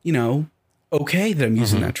it's, okay that I'm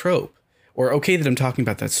using that trope. Or okay that I'm talking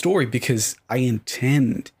about that story, because I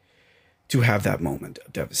intend to have that moment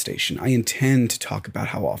of devastation. I intend to talk about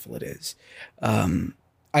how awful it is.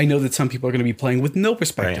 I know that some people are going to be playing with no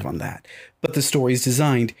perspective on that, but the story is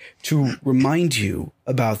designed to remind you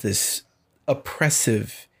about this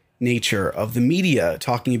oppressive nature of the media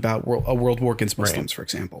talking about a world war against Muslims, for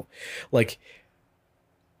example. Like,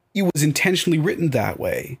 it was intentionally written that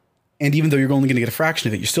way. And even though you're only going to get a fraction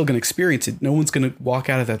of it, you're still going to experience it. No one's going to walk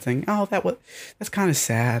out of that thing. Oh, that's kind of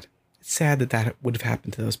sad. It's sad that would have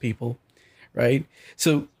happened to those people, right?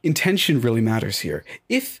 So intention really matters here.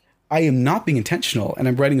 If I am not being intentional and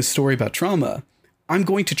I'm writing a story about trauma, I'm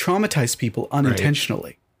going to traumatize people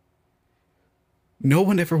unintentionally. No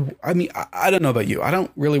one ever. I mean, I don't know about you. I don't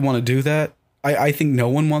really want to do that. I think no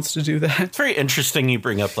one wants to do that. It's very interesting you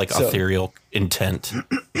bring up like ethereal intent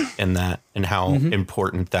in that and how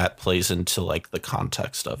important that plays into like the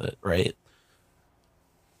context of it, right?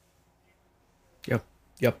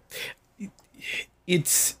 Yep.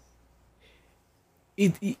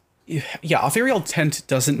 Ethereal intent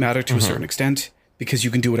doesn't matter to a certain extent because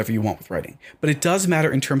you can do whatever you want with writing. But it does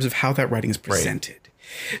matter in terms of how that writing is presented.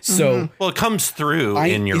 So, well, it comes through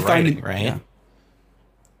in your writing, right?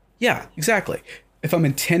 Yeah, exactly. If I'm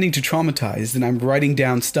intending to traumatize, then I'm writing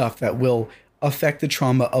down stuff that will affect the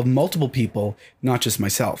trauma of multiple people, not just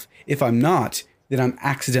myself. If I'm not, then I'm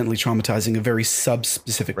accidentally traumatizing a very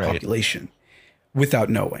sub-specific population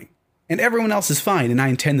without knowing. And everyone else is fine, and I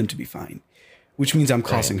intend them to be fine, which means I'm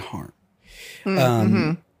causing harm.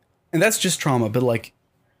 And that's just trauma, but like,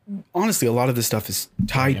 honestly, a lot of this stuff is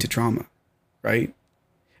tied to trauma, right?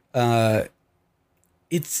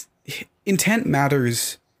 It's intent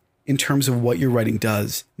matters in terms of what your writing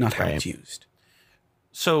does, not how it's used.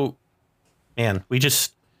 So, man, we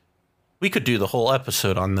could do the whole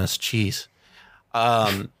episode on this. Jeez.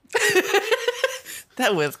 That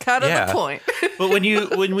was kind of the point. But when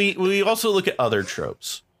we also look at other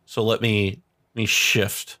tropes, so let me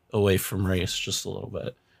shift away from race just a little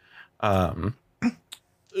bit.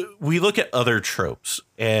 We look at other tropes,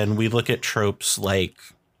 and we look at tropes like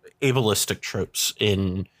ableistic tropes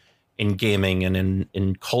in gaming and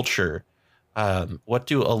in culture. What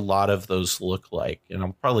do a lot of those look like? And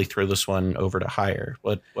I'll probably throw this one over to Higher.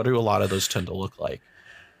 What do a lot of those tend to look like?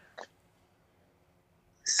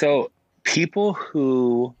 So people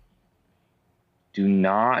who do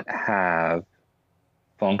not have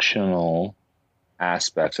functional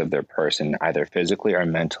aspects of their person, either physically or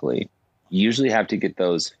mentally, usually have to get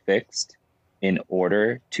those fixed in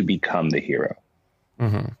order to become the hero.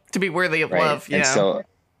 To be worthy of love. Yeah. And so,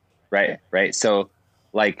 right. So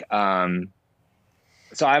like,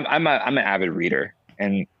 so I'm an avid reader,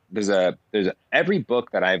 and there's every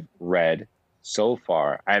book that I've read so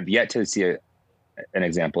far, I've yet to see an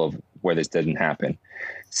example of where this didn't happen.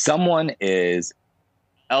 Someone is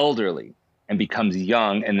elderly and becomes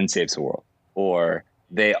young and then saves the world, or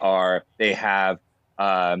they're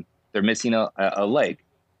missing a leg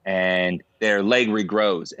and their leg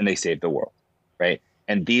regrows and they save the world. Right.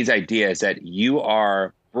 And these ideas that you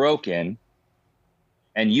are broken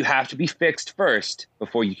and you have to be fixed first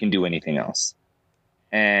before you can do anything else.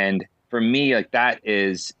 And for me, like, that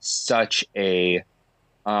is such a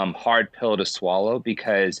hard pill to swallow,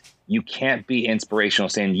 because you can't be inspirational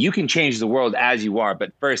saying you can change the world as you are,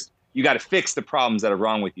 but first you got to fix the problems that are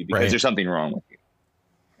wrong with you, because there's something wrong with you.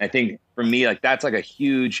 I think for me, like, that's like a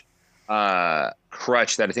huge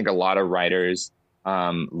crutch that I think a lot of writers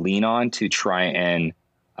lean on to try and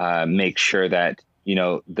make sure that, you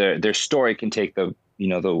know, their story can take the, you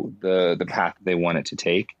know, the path they want it to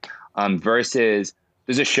take. Versus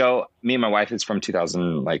there's a show, me and my wife, it's from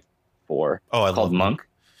 2004 called Monk.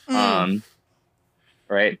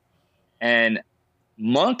 Right. And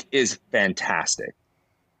Monk is fantastic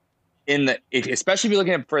especially if you're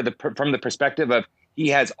looking at from the perspective of, he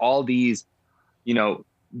has all these, you know,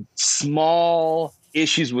 small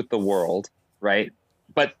issues with the world, right?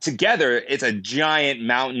 But together, it's a giant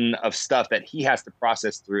mountain of stuff that he has to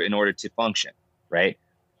process through in order to function, right?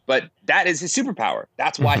 But that is his superpower.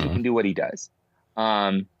 That's why he can do what he does.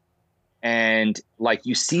 And like,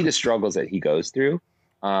 you see the struggles that he goes through.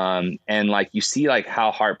 And like, you see like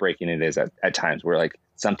how heartbreaking it is at times where like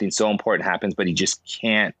something so important happens, but he just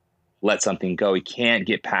can't let something go. He can't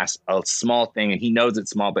get past a small thing, and he knows it's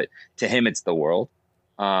small, but to him, it's the world.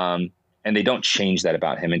 And they don't change that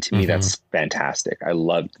about him. And to me, that's fantastic. I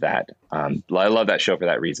loved that. I love that show for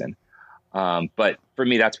that reason. But for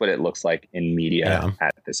me, that's what it looks like in media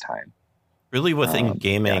at this time. Really, within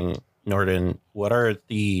gaming, Noordin, what are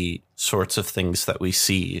the sorts of things that we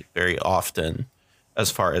see very often as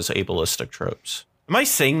far as ableistic tropes? Am I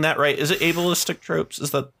saying that right? Is it ableistic tropes? Is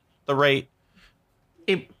that the right?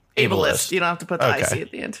 Ableist. You don't have to put the IC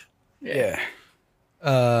at the end. Yeah.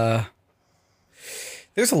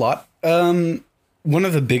 There's a lot. One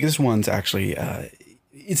of the biggest ones, actually,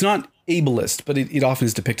 it's not ableist, but it often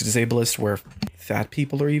is depicted as ableist, where fat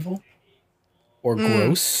people are evil or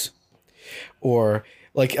gross, or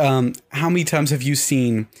like, how many times have you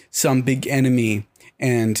seen some big enemy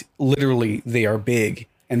and literally they are big,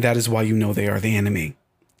 and that is why you know they are the enemy?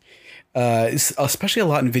 Especially a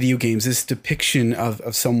lot in video games, this depiction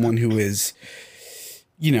of someone who is,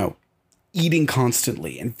 you know, eating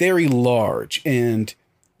constantly and very large, and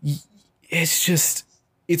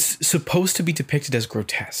it's supposed to be depicted as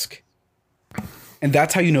grotesque. And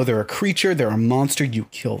that's how you know they're a creature, they're a monster, you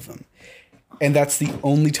kill them. And that's the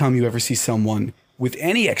only time you ever see someone with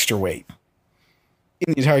any extra weight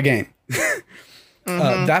in the entire game.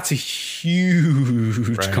 That's a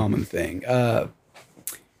huge common thing.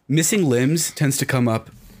 Missing limbs tends to come up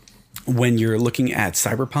when you're looking at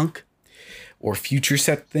cyberpunk or future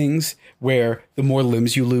set things, where the more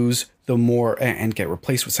limbs you lose, the more, and get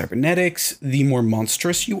replaced with cybernetics, the more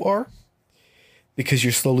monstrous you are, because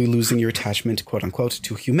you're slowly losing your attachment, quote unquote,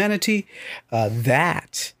 to humanity.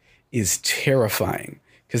 That is terrifying,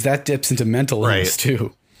 because that dips into mental illness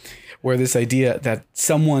too, where this idea that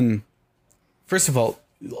someone, first of all,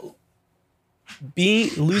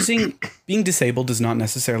 being disabled does not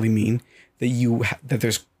necessarily mean that that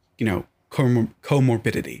there's, you know,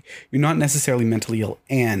 comorbidity. You're not necessarily mentally ill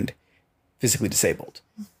and physically disabled.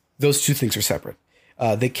 Those two things are separate.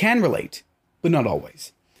 They can relate, but not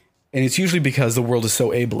always. And it's usually because the world is so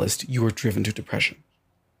ableist, you are driven to depression.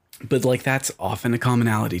 But like, that's often a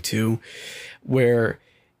commonality too, where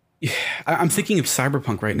I'm thinking of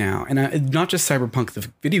Cyberpunk right now, and not just Cyberpunk the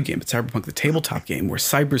video game, but Cyberpunk the tabletop game, where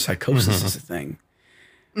cyberpsychosis is a thing,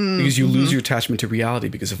 because you lose your attachment to reality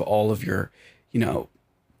because of all of your, you know,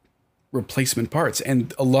 replacement parts,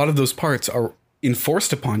 and a lot of those parts are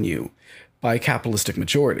enforced upon you by a capitalistic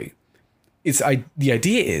majority. The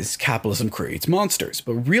idea is capitalism creates monsters,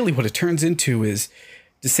 but really what it turns into is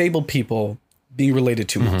disabled people being related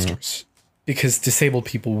to monsters, because disabled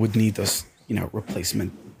people would need those, you know,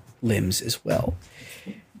 replacement limbs as well.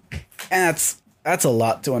 And that's a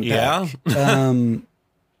lot to unpack.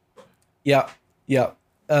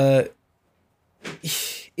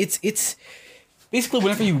 It's basically,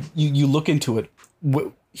 whenever you look into it,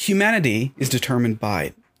 humanity is determined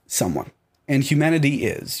by someone. And humanity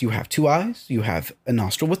is, you have two eyes, you have a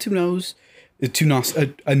nostril with two nose,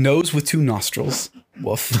 a nose with two nostrils,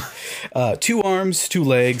 woof, 2 arms, 2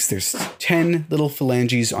 legs, there's 10 little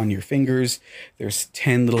phalanges on your fingers, there's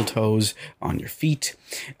 10 little toes on your feet,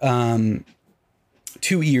 2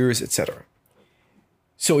 ears, etc.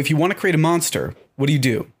 So if you want to create a monster, what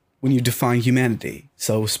do when you define humanity?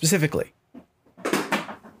 So specifically,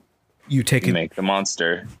 you make the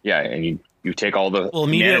monster, and you take all the... Well,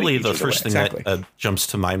 immediately the first thing that jumps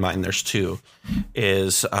to my mind, there's 2,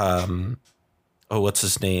 is, what's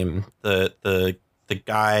his name? The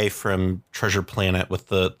guy from Treasure Planet with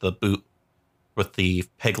the boot, with the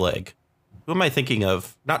peg leg. Who am I thinking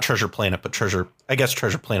of? Not Treasure Planet, but I guess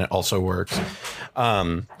Treasure Planet also works.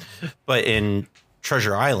 But in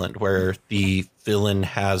Treasure Island, where the villain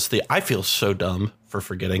has I feel so dumb for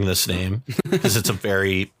forgetting this name, because it's a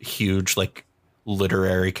very huge, like,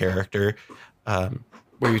 literary character.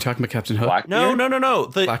 Were you talking about Captain Hook? No.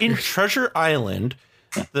 In Treasure Island,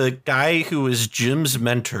 the guy who was Jim's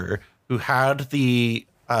mentor, who had the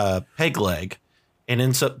peg leg, and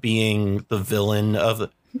ends up being the villain of the.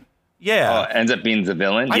 Yeah, ends up being the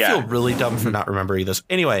villain. I feel really dumb for not remembering this.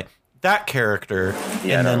 Anyway, that character,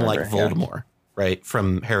 and then like Voldemort, right,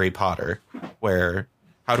 from Harry Potter, where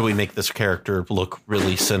how do we make this character look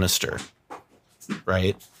really sinister,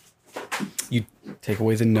 right? You take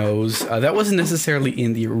away the nose. That wasn't necessarily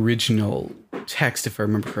in the original text, if I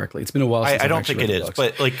remember correctly. It's been a while since I don't think it is,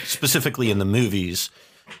 but like specifically in the movies,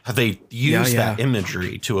 they use that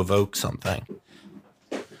imagery to evoke something.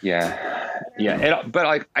 Yeah. But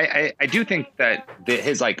like, I do think that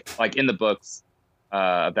his like in the books,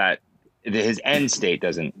 that his end state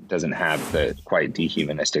doesn't have the quite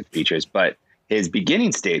dehumanistic features, but his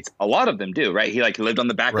beginning states, a lot of them do, right? He lived on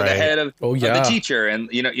the back of the head of the teacher, and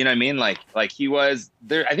you know what I mean? Like he was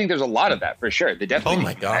there. I think there's a lot of that for sure. They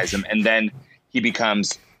definitely humanize him, and then he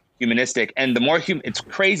becomes humanistic. And the more it's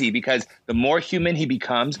crazy because the more human he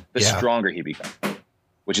becomes, the stronger he becomes,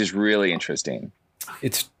 which is really interesting.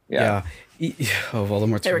 It's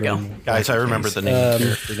Voldemort's there we go. Guys, I remember the name of the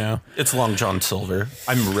character now. It's Long John Silver.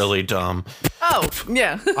 I'm really dumb. Oh,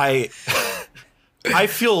 yeah. I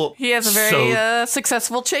feel he has a very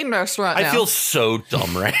successful chain restaurant now. I feel so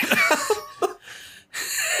dumb right now.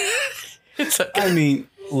 It's okay. I mean,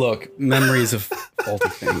 look, memory is a faulty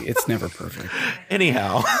thing. It's never perfect.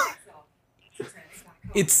 Anyhow.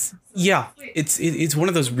 It's one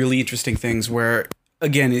of those really interesting things where,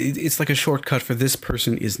 again, it's like a shortcut for this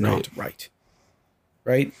person is not right.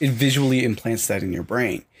 Right? It visually implants that in your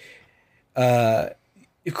brain. Of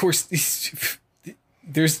course,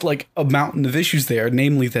 there's like a mountain of issues there,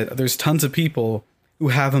 namely that there's tons of people who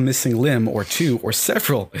have a missing limb or two or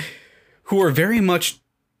several who are very much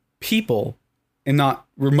people and not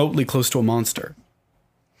remotely close to a monster,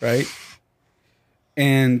 right?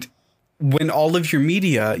 And when all of your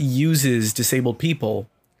media uses disabled people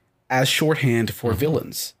as shorthand for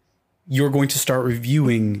villains, you're going to start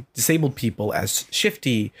reviewing disabled people as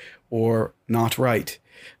shifty or not right.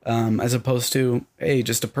 As opposed to, hey,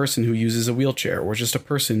 just a person who uses a wheelchair, or just a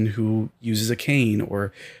person who uses a cane,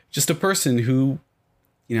 or just a person who,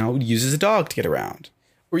 uses a dog to get around,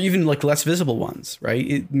 or even like less visible ones,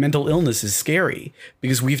 right? Mental illness is scary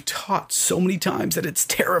because we've taught so many times that it's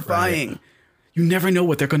terrifying. Right. You never know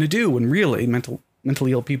what they're going to do, when really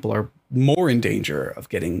mentally ill people are more in danger of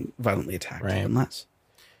getting violently attacked than less.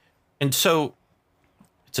 And so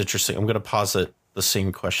it's interesting. I'm going to posit the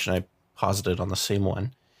same question I posited on the same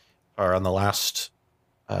one, or on the last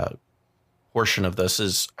portion of this,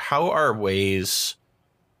 is how are ways,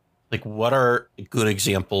 like what are good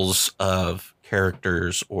examples of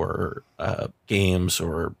characters or games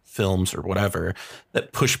or films or whatever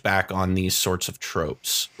that push back on these sorts of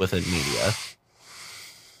tropes within media?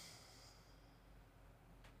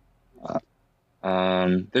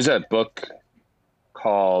 There's a book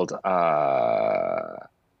called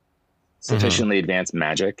Sufficiently Advanced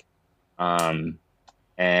Magic.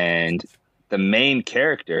 And the main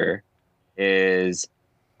character is,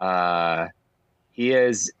 he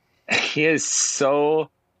is so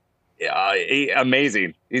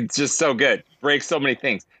amazing. It's just so good. Breaks so many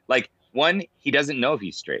things. Like, one, he doesn't know if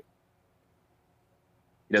he's straight.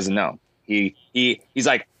 He doesn't know. He's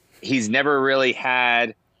like, he's never really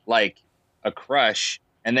had like a crush,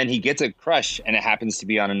 and then he gets a crush and it happens to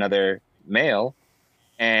be on another male.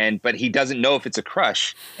 But he doesn't know if it's a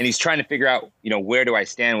crush, and he's trying to figure out, where do I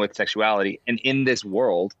stand with sexuality? And in this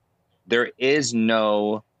world, there is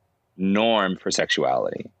no norm for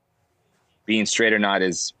sexuality. Being straight or not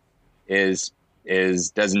is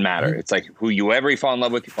doesn't matter. It's like whoever you fall in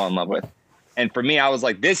love with, you fall in love with. And for me, I was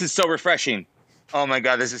like, this is so refreshing. Oh my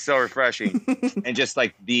God, this is so refreshing. And just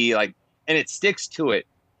like and it sticks to it,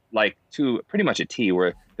 like to pretty much a T,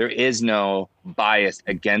 where there is no bias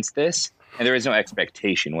against this. And there is no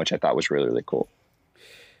expectation, which I thought was really, really cool.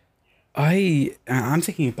 I'm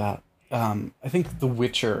thinking about, I think The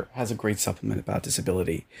Witcher has a great supplement about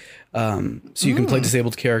disability. So you can play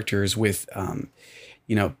disabled characters with,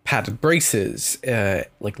 padded braces,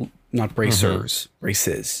 like not bracers,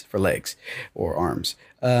 braces for legs or arms.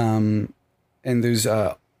 And there's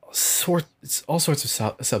all sorts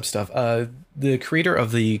of sub stuff. The creator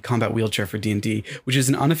of the combat wheelchair for D&D, which is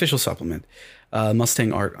an unofficial supplement,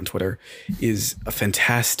 Mustang Art on Twitter, is a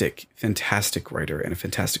fantastic writer and a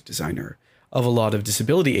fantastic designer of a lot of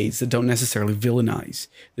disability aids that don't necessarily villainize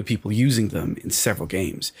the people using them in several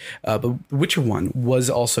games. But the Witcher one was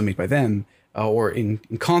also made by them, or in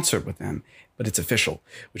concert with them, but it's official,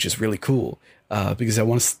 which is really cool, because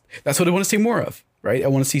that's what I want to see more of, right? I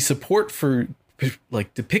want to see support for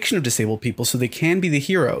like depiction of disabled people so they can be the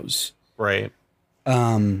heroes. Right.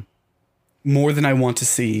 more than I want to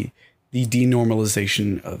see the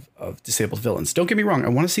denormalization of disabled villains. Don't get me wrong, I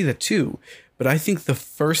want to see that too, but I think the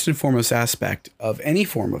first and foremost aspect of any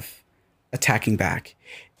form of attacking back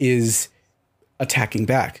is attacking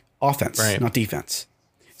back. Offense, not defense.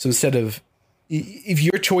 So instead of, if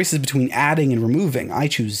your choice is between adding and removing, I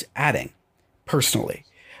choose adding, personally.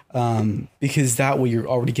 Because that way you're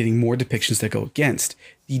already getting more depictions that go against.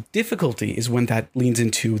 The difficulty is when that leans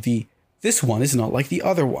into this one is not like the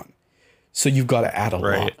other one. So you've got to add a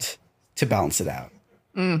lot to balance it out.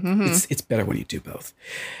 Mm-hmm. It's better when you do both.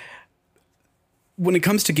 When it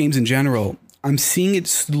comes to games in general, I'm seeing it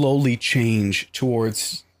slowly change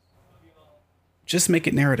towards just make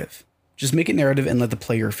it narrative. Just make it narrative and let the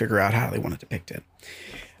player figure out how they want to depict it.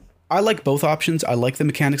 I like both options. I like the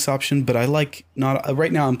mechanics option, but I like not.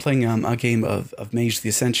 Right now I'm playing a game of Mage the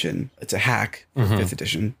Ascension. It's a hack for 5th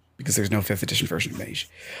edition because there's no 5th edition version of Mage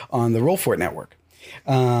on the Roll For It network.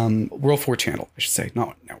 Roll For It channel, I should say,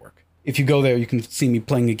 not network. If you go there, you can see me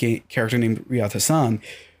playing a character named Riyad Hassan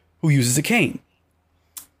who uses a cane.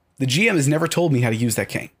 The GM has never told me how to use that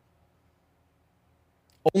cane.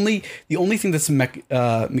 The only thing that's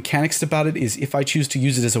mechanics about it is if I choose to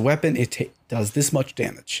use it as a weapon, it does this much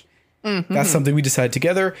damage. Mm-hmm. That's something we decided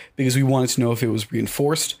together because we wanted to know if it was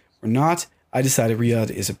reinforced or not. I decided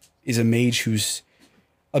Riyad is a mage who's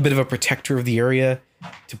a bit of a protector of the area,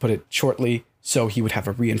 to put it shortly, so he would have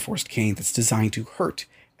a reinforced cane that's designed to hurt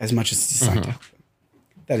as much as it's designed to help him.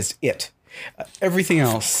 That is it. Everything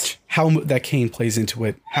else, how that cane plays into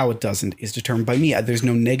it, how it doesn't, is determined by me. There's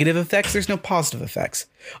no negative effects. There's no positive effects,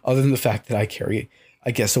 other than the fact that I carry,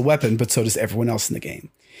 I guess, a weapon, but so does everyone else in the game.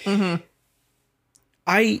 Mm-hmm.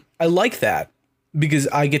 I like that because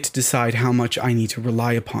I get to decide how much I need to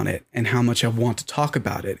rely upon it and how much I want to talk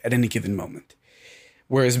about it at any given moment.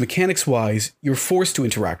 Whereas mechanics-wise, you're forced to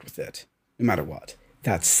interact with it, no matter what.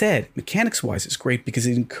 That said, mechanics-wise, it's great because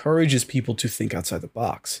it encourages people to think outside the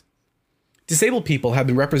box. Disabled people have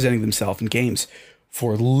been representing themselves in games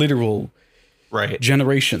for literal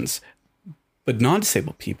generations, but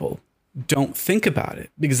non-disabled people don't think about it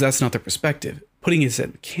because that's not their perspective. Putting it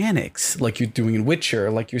at mechanics, like you're doing in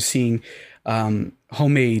Witcher, like you're seeing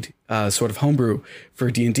homemade sort of homebrew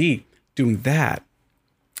for D&D, doing that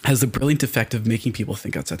has the brilliant effect of making people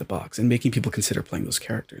think outside the box and making people consider playing those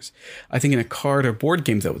characters. I think in a card or board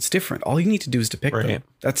game, though, it's different. All you need to do is depict them.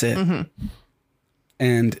 That's it. Mm-hmm.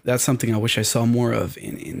 And that's something I wish I saw more of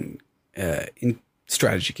in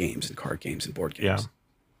strategy games and card games and board games.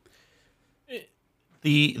 Yeah.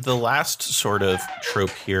 The last sort of trope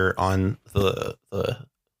here on the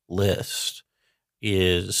list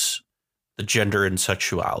is the gender and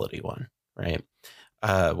sexuality one, right?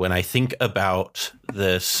 When I think about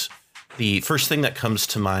this, the first thing that comes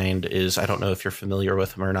to mind is, I don't know if you're familiar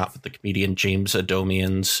with him or not, with the comedian James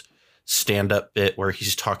Adomian's stand-up bit where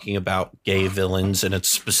he's talking about gay villains, and it's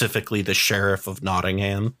specifically the Sheriff of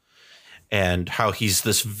Nottingham and how he's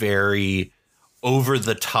this very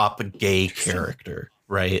over-the-top gay character,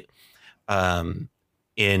 right?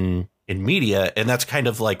 In media, and that's kind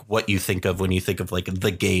of like what you think of when you think of like the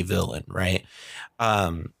gay villain, right?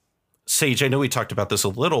 Sage, I know we talked about this a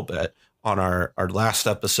little bit on our last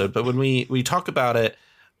episode, but when we talk about it,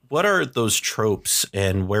 what are those tropes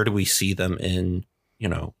and where do we see them in,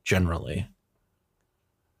 generally?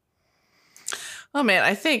 Oh man,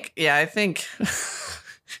 I think it's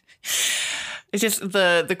just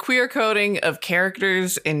the queer coding of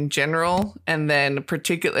characters in general, and then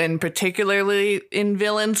particularly in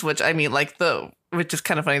villains, which I mean, which is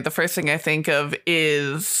kind of funny. The first thing I think of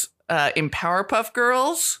is in Powerpuff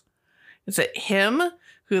Girls. Is it him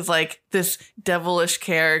who's like this devilish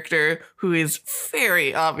character who is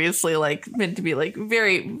very obviously like meant to be like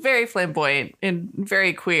very, very flamboyant and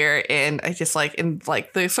very queer, and I just like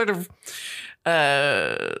the sort of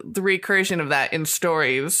the recursion of that in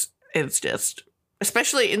stories is just,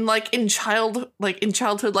 especially in childhood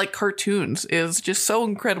like cartoons, is just so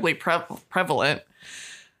incredibly prevalent.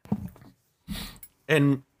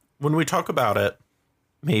 And when we talk about it,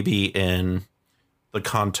 maybe in the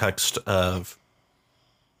context of,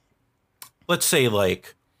 let's say,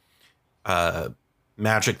 like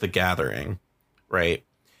Magic the Gathering, right?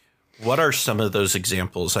 What are some of those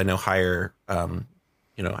examples? I know Hire,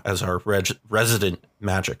 as our resident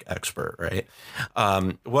Magic expert, right?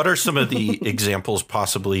 What are some of the examples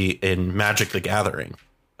possibly in Magic the Gathering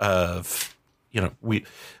of, this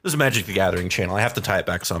is a Magic the Gathering channel. I have to tie it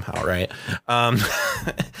back somehow, right?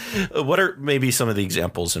 What are maybe some of the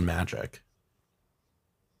examples in Magic?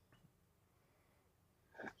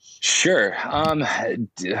 Sure. Oh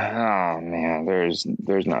man, there's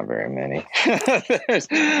not very many.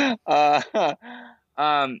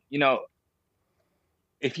 You know,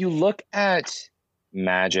 if you look at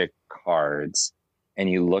Magic cards and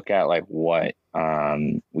you look at like what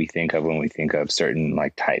we think of when we think of certain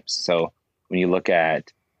like types. So when you look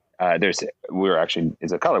at it's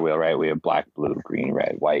a color wheel, right? We have black, blue, green,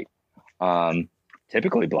 red, white.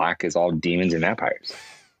 Typically black is all demons and vampires,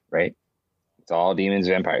 right? It's all demons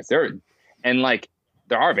and vampires. There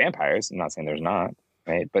are vampires. I'm not saying there's not,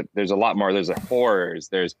 right? But there's a lot more. There's horrors.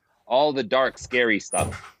 There's all the dark, scary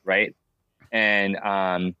stuff, right?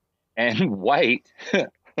 And white.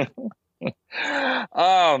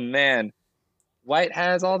 Oh man, white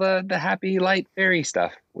has all the happy, light, fairy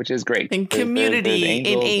stuff, which is great. And community,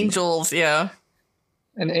 there's and angels, yeah,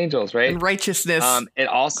 and angels, right? And righteousness. It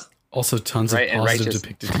also tons of positive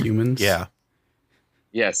depicted humans. Yeah.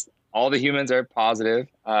 Yes, all the humans are positive.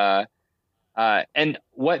 And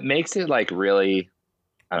what makes it like really,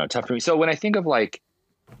 I don't know, tough for me. So when I think of like,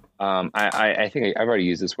 I think I've already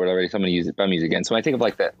used this word already, so I'm going to use it, but I'm using it again. So when I think of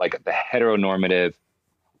like the heteronormative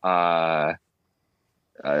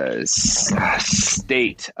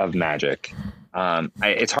state of Magic,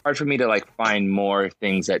 it's hard for me to like find more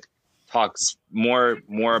things that talks more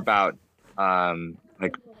about around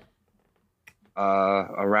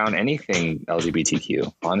anything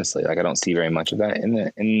LGBTQ. Honestly, like I don't see very much of that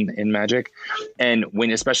in Magic, and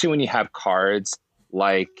especially when you have cards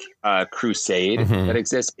like Crusade that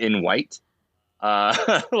exists in white,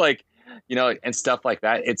 like and stuff like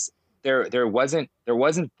that. It's there wasn't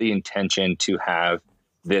the intention to have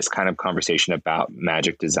this kind of conversation about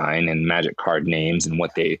Magic design and Magic card names and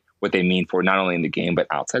what they mean for not only in the game but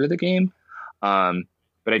outside of the game.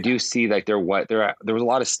 But I do see like there was a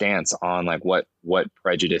lot of stance on like what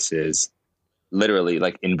prejudice literally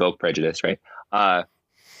like invoke prejudice, right? And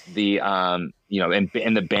the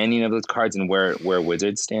banning of those cards and where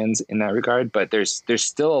Wizard stands in that regard. But there's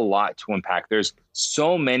still a lot to unpack. There's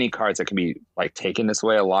so many cards that can be like taken this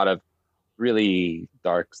way. A lot of really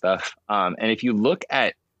dark stuff. And if you look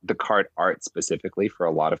at the card art specifically for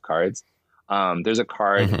a lot of cards, there's a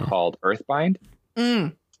card called Earthbind,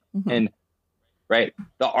 and right,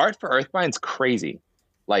 the art for Earthbind's crazy,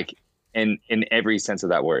 like in every sense of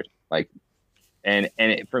that word. Like, and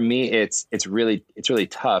for me, it's really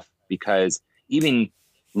tough because even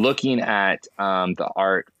looking at the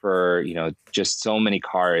art for just so many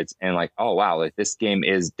cards and like, oh wow, like this game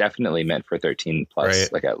is definitely meant for 13 plus,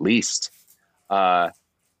 right. Like at least,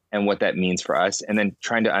 and what that means for us, and then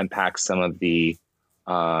trying to unpack some of the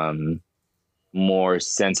more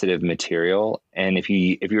sensitive material. And if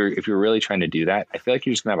you're really trying to do that, I feel like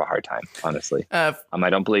you're just gonna have a hard time, honestly. I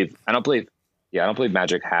don't believe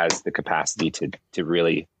Magic has the capacity to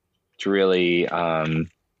really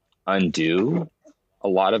undo a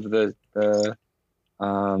lot of the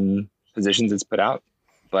positions it's put out.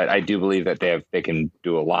 But I do believe that they can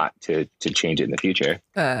do a lot to change it in the future.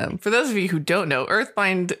 For those of you who don't know,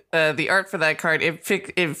 Earthbind, the art for that card, it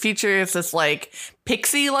features this like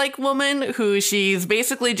pixie-like woman who she's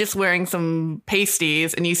basically just wearing some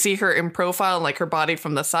pasties, and you see her in profile, like her body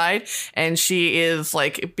from the side, and she is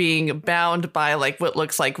like being bound by like what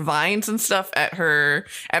looks like vines and stuff at her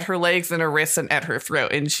legs and her wrists and at her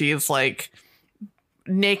throat, and she's like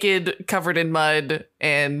naked, covered in mud,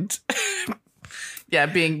 and yeah,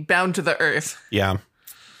 being bound to the earth. Yeah.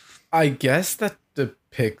 I guess that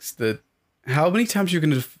depicts how many times you're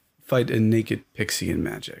going to fight a naked pixie in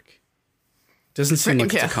Magic. Doesn't seem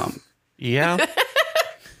like it's a common. Yeah.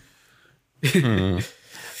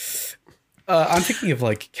 I'm thinking of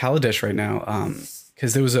like Kaladesh right now,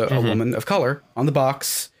 because there was a woman of color on the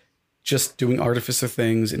box just doing artificer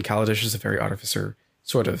things, and Kaladesh is a very artificer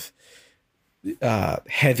sort of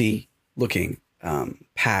heavy looking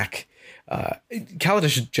pack.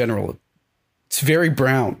 Kaladesh in general, it's very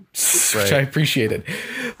brown, which I appreciated.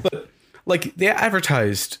 But like they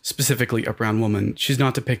advertised specifically a brown woman. She's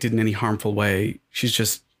not depicted in any harmful way. She's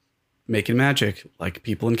just making magic like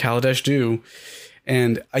people in Kaladesh do.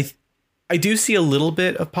 And I do see a little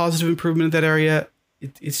bit of positive improvement in that area.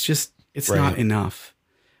 It's not enough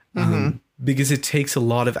because it takes a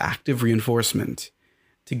lot of active reinforcement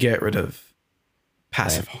to get rid of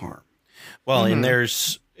passive harm. Well, and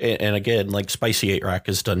and again, like Spicy 8 Rack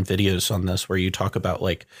has done videos on this where you talk about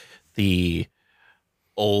like the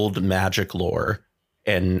old Magic lore.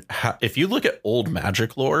 And if you look at old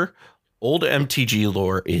Magic lore, old MTG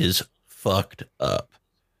lore is fucked up.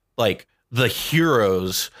 Like the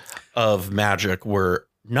heroes of Magic were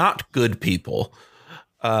not good people,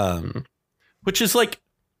 which is like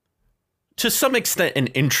to some extent an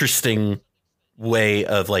interesting way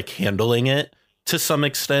of like handling it to some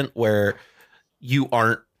extent where you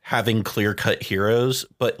aren't having clear cut heroes,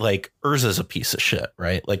 but like Urza's a piece of shit,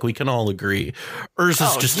 right? Like we can all agree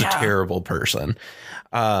Urza's just a terrible person.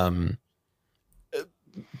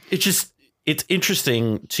 It's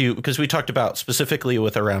interesting too, because we talked about specifically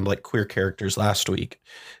with around like queer characters last week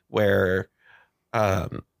where,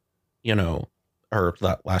 last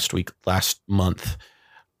month,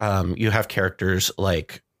 you have characters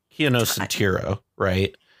like Kianos and Tiro,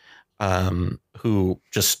 right? Who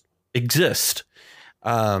just exist.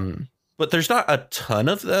 But there's not a ton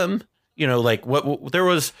of them, like what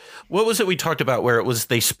was it we talked about where it was,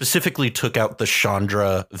 they specifically took out the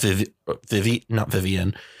Chandra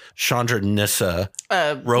Chandra Nissa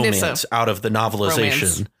romance Nissa. Out of the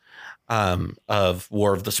novelization of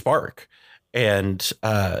War of the Spark. And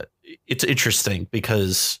it's interesting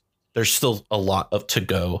because there's still a lot to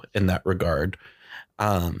go in that regard.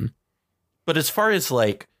 But as far as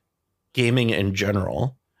like gaming in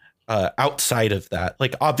general, outside of that,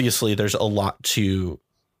 like obviously there's a lot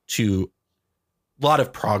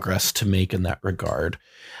of progress to make in that regard.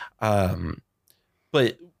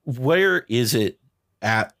 But where is it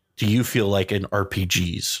at, do you feel like, in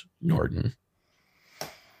RPGs, Noordin?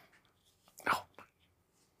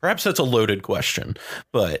 Perhaps that's a loaded question,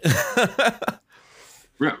 but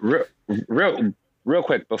real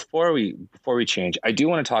quick before we change, I do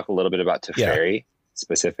want to talk a little bit about Teferi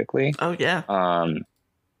specifically. Oh yeah.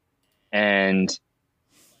 And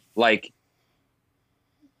like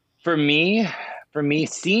for me,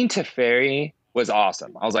 seeing Teferi was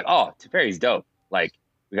awesome. I was like, oh, Teferi's dope. Like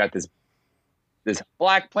we got this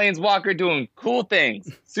black planeswalker doing cool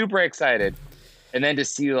things. Super excited. And then to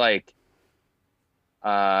see like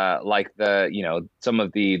the, some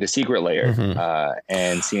of the secret layer,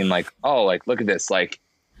 and seeing like, oh, like, look at this, like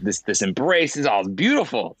this embrace is all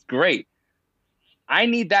beautiful. It's great. I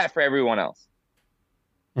need that for everyone else.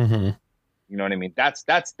 Mm-hmm. You know what I mean? That's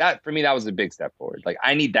that for me, that was a big step forward. Like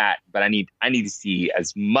I need that, but I need to see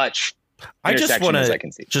as much intersection as I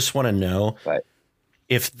can see. Just want to know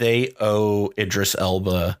if they owe Idris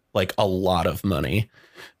Elba like a lot of money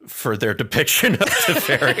for their depiction of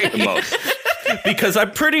Teferi. The most. Because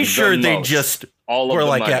I'm pretty sure they just were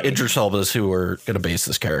like, money. Yeah, Idris Elba's who we're going to base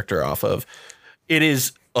this character off of. It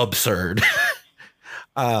is absurd.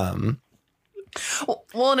 Well,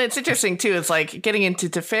 and it's interesting too. It's like getting into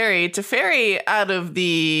Teferi out of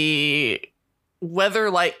the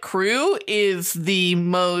Weatherlight crew is the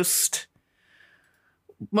most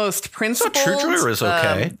principled. Jorah's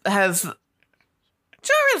okay.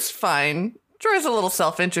 Jorah's fine. Jorah's a little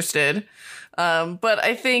self-interested. But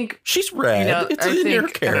I think she's red. It's in your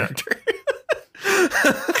character. What?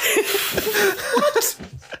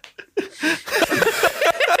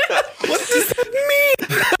 What does that mean?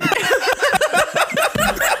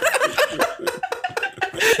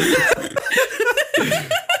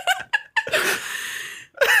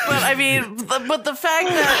 But I mean, but the fact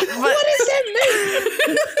that what does that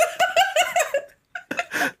mean?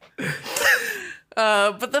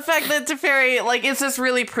 But the fact that Teferi, like, is this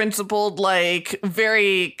really principled, like,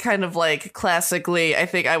 very kind of, like, classically, I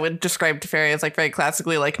think I would describe Teferi as, like, very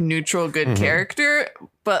classically, like, neutral, good character,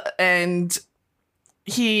 and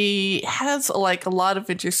he has, like, a lot of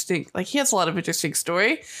interesting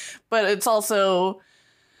story, but it's also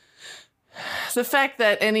the fact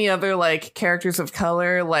that any other, like, characters of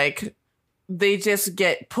color, like, they just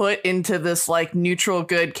get put into this like neutral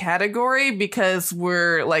good category because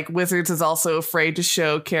we're like Wizards is also afraid to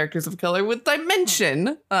show characters of color with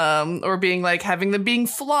dimension, or being like having them being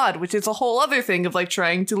flawed, which is a whole other thing of like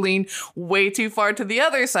trying to lean way too far to the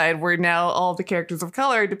other side where now all the characters of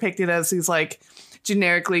color are depicted as these like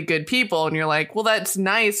generically good people. And you're like, well, that's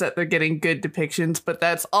nice that they're getting good depictions, but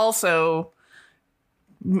that's also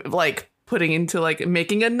like putting into like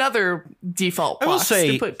making another default box. I will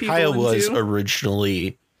say to put people Kaya into. Was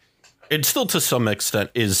originally, and still to some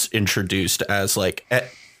extent is introduced as like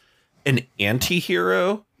an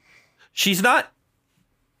anti-hero. She's not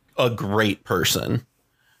a great person.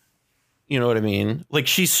 You know what I mean? Like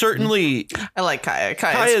she's certainly. I like Kaya.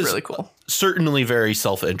 Kaya's really cool. Certainly very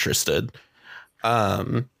self-interested.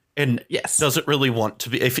 And yes, doesn't really want to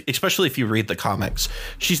be, especially if you read the comics.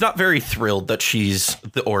 She's not very thrilled that she's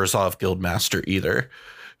the Orzhov Guildmaster either.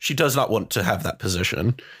 She does not want to have that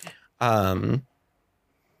position. But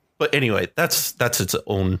anyway, that's its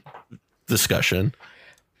own discussion.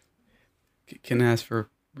 Can I ask for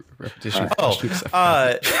repetition?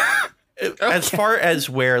 As far as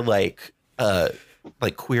where like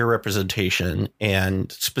queer representation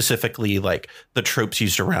and specifically like the tropes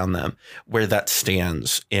used around them, where that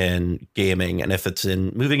stands in gaming and if it's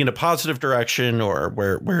in moving in a positive direction or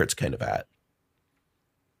where it's kind of at.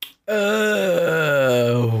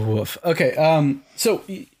 tough. Okay, so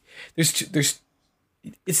there's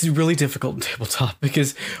it's really difficult in tabletop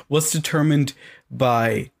because what's determined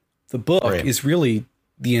by the book is really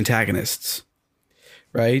the antagonists,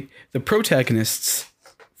 right? The protagonists,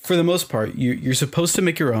 for the most part, you're supposed to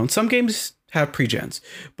make your own. Some games have pre-gens,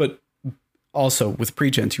 but also with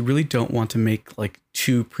pre-gens, you really don't want to make like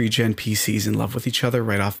two pre-gen PCs in love with each other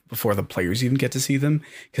right off before the players even get to see them,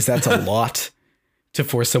 because that's a lot to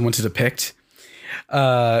force someone to depict.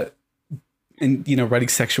 And, writing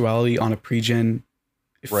sexuality on a pre-gen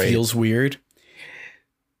feels weird.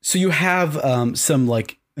 So you have some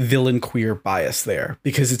like villain queer bias there,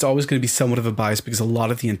 because it's always going to be somewhat of a bias because a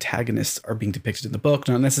lot of the antagonists are being depicted in the book,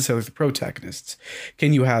 not necessarily the protagonists.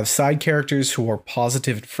 Can you have side characters who are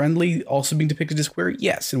positive and friendly also being depicted as queer?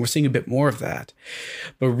 Yes, and we're seeing a bit more of that.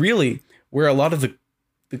 But really, where a lot of the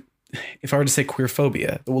if I were to say queer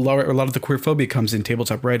phobia, a lot of the queer phobia comes in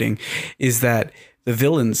tabletop writing, is that the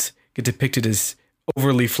villains get depicted as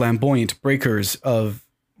overly flamboyant breakers of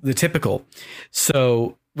the typical.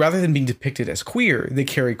 So rather than being depicted as queer, they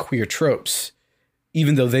carry queer tropes,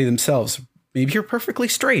 even though they themselves maybe are perfectly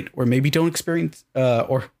straight, or maybe don't experience,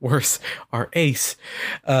 or worse, are ace.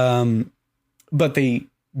 But they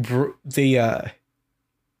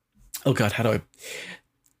oh God, how do I,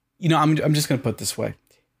 I'm just going to put it this way.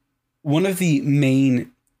 One of the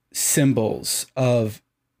main symbols of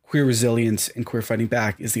queer resilience and queer fighting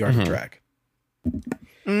back is the art of drag.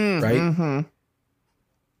 Right? Mm-hmm.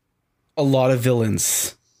 A lot of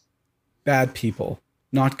villains, bad people,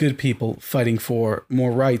 not good people, fighting for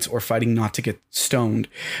more rights or fighting not to get stoned.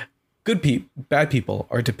 Bad people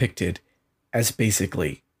are depicted as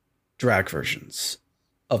basically drag versions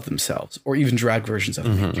of themselves, or even drag versions of the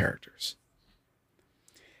main characters.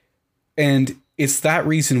 And it's that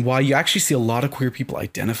reason why you actually see a lot of queer people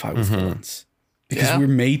identify with villains, because we're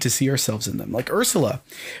made to see ourselves in them. Like Ursula,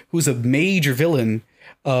 who's a major villain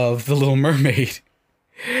of The Little Mermaid,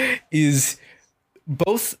 is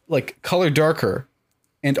both like color darker,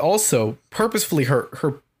 and also purposefully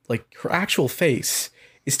her actual face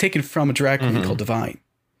is taken from a drag queen called Divine.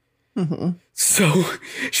 So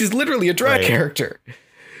she's literally a drag character,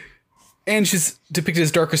 and she's depicted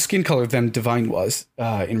as darker skin color than Divine was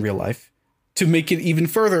in real life, to make it even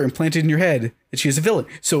further implanted in your head that she is a villain.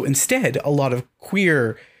 So instead, a lot of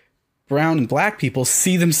queer brown and black people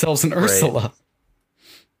see themselves in Ursula,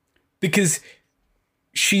 because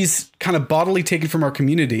she's kind of bodily taken from our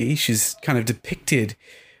community. She's kind of depicted,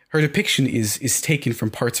 her depiction is taken from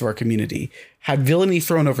parts of our community, had villainy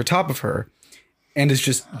thrown over top of her, and is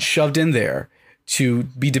just shoved in there to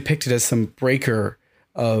be depicted as some breaker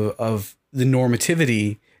of the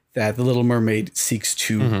normativity that The Little Mermaid seeks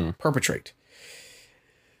to perpetrate.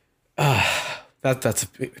 That's a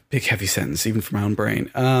big heavy sentence, even for my own brain.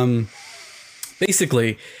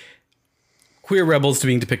 Basically, queer rebels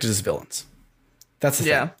being depicted as villains. That's the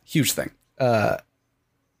thing. Huge thing.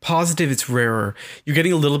 Positive, it's rarer. You're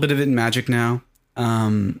getting a little bit of it in Magic now,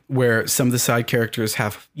 where some of the side characters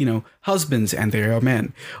have, husbands and they are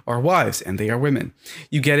men, or wives and they are women.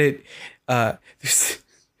 You get it.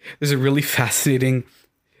 There's a really fascinating,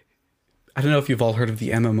 I don't know if you've all heard of the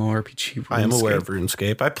MMORPG RuneScape. I am aware of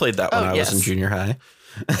RuneScape. I played that when I was in junior high.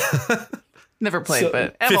 Never played,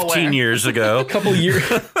 but 15 years ago. A couple years.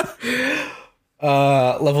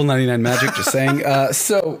 Level 99 Magic, just saying.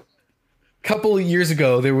 So a couple of years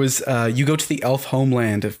ago, there was, you go to the elf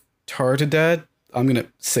homeland of Tartadad. I'm going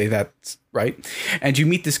to say that's right. And you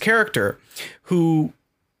meet this character who,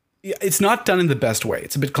 it's not done in the best way.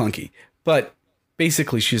 It's a bit clunky, but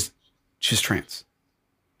basically she's trans.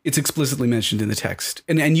 It's explicitly mentioned in the text,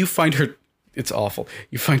 and you find her. It's awful.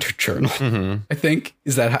 You find her journal. I think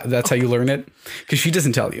that's how you learn it, because she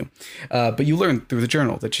doesn't tell you, but you learn through the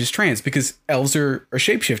journal that she's trans, because elves are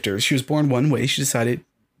shapeshifters. She was born one way. She decided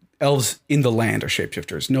elves in the land are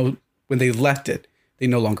shapeshifters. No, when they left it, they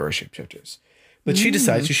no longer are shapeshifters. But she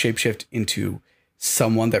decides to shapeshift into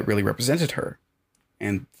someone that really represented her,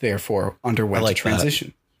 and therefore underwent a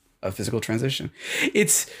transition, a physical transition.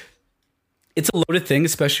 It's a loaded thing,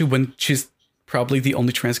 especially when she's probably the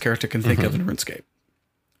only trans character I can think of in RuneScape.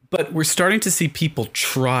 But we're starting to see people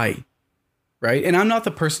try, right? And I'm not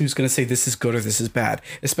the person who's going to say this is good or this is bad,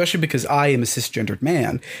 especially because I am a cisgendered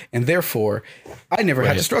man, and therefore I never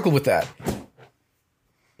had to struggle with that.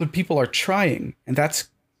 But people are trying, and that's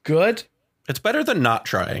good. It's better than not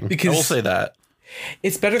trying. Because I will say that.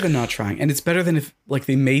 It's better than not trying, and it's better than if, like,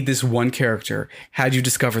 they made this one character, had you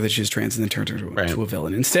discover that she's trans, and then turned her to a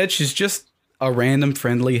villain. Instead, she's just a random,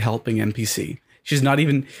 friendly, helping NPC. She's not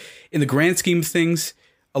even, in the grand scheme of things,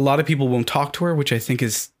 a lot of people won't talk to her, which I think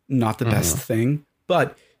is not the best thing.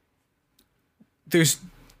 But there's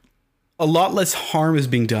a lot less harm is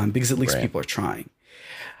being done because at least people are trying.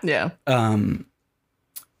 Yeah.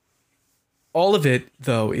 All of it,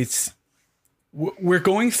 though, we're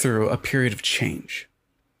going through a period of change,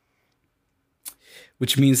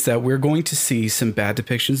 which means that we're going to see some bad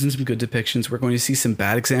depictions and some good depictions. We're going to see some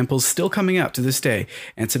bad examples still coming out to this day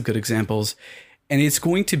and some good examples. And it's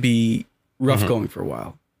going to be rough going for a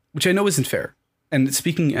while, which I know isn't fair. And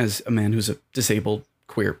speaking as a man who's a disabled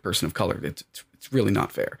queer person of color, it's really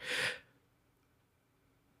not fair.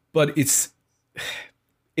 But it's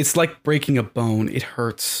like breaking a bone. It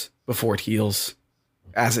hurts before it heals,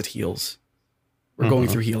 as it heals. We're going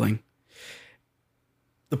through healing.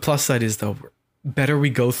 The plus side is, though, better we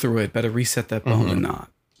go through it, better reset that bone than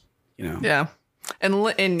not. You know? Yeah.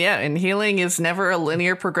 And healing is never a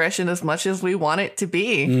linear progression as much as we want it to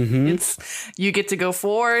be. It's you get to go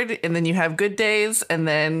forward, and then you have good days, and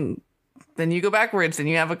then you go backwards, and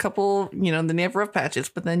you have a couple, then you have rough patches,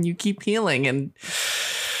 but then you keep healing and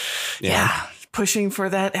pushing for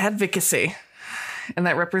that advocacy and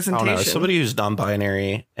that representation. I don't know, as somebody who's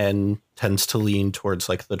non-binary and tends to lean towards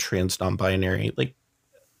like the trans non-binary like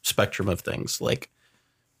spectrum of things, like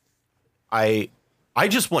I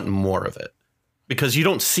just want more of it because you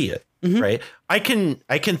don't see it, right? I can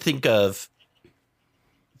think of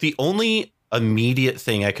the only immediate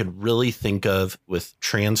thing I could really think of with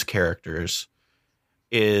trans characters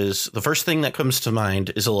is the first thing that comes to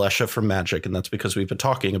mind is Alesha from Magic, and that's because we've been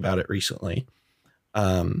talking about it recently.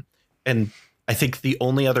 And I think the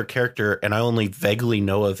only other character, and I only vaguely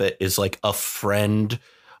know of it, is like a friend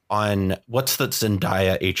on what's that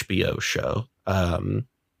Zendaya HBO show.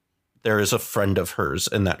 There is a friend of hers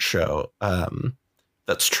in that show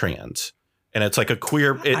that's trans, and it's like a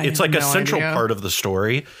queer. It's like a central part of the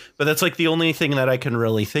story, but that's like the only thing that I can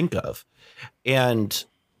really think of, and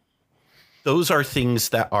those are things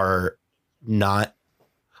that are not.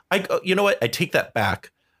 You know what? I take that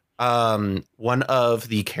back. One of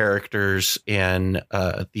the characters in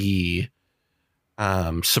the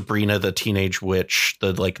Sabrina the Teenage Witch,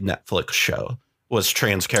 the like Netflix show, was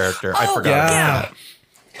trans character. I forgot about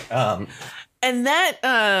that. And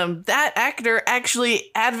that actor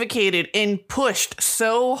actually advocated and pushed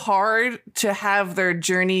so hard to have their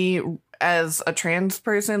journey as a trans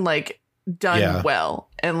person like done well,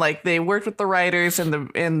 and like they worked with the writers and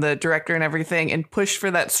the director and everything and pushed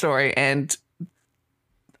for that story, and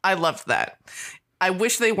I loved that. I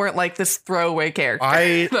wish they weren't like this throwaway character.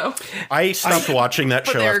 I stopped watching that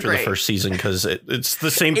show after the first season because it's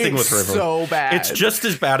the same thing with Riverdale. So bad. It's just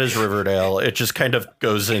as bad as Riverdale. It just kind of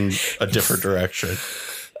goes in a different direction.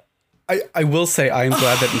 I will say I am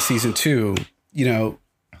glad that in season 2,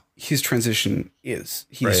 his transition he's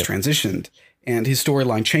transitioned and his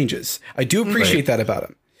storyline changes. I do appreciate that about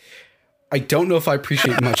him. I don't know if I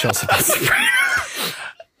appreciate much else about Sabrina.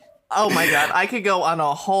 Oh my God, I could go on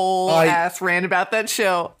a whole ass rant about that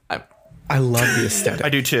show. I love the aesthetic. I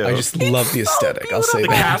do too. I just love the aesthetic. So I'll say the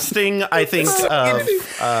that. casting, I think,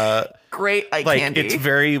 great eye candy. It's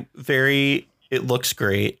very, very. It looks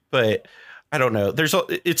great, but I don't know.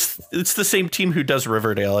 It's the same team who does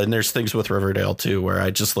Riverdale, and there's things with Riverdale too where I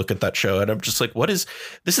just look at that show and I'm just like,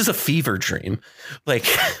 this is a fever dream. Like,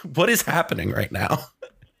 what is happening right now?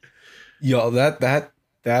 Yo,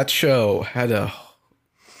 that show had a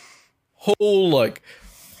whole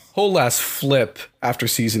last flip after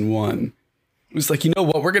season 1. It was like, you know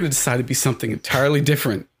what? We're going to decide to be something entirely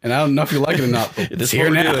different. And I don't know if you like it or not, but it's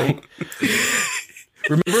here now.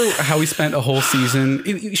 Remember how we spent a whole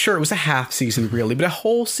season? Sure, it was a half season, really, but a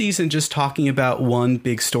whole season just talking about one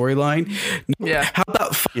big storyline. Yeah. How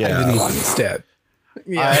about 5 in one instead?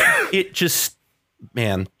 Yeah. It just,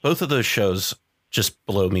 man, both of those shows just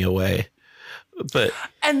blow me away.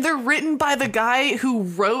 And they're written by the guy who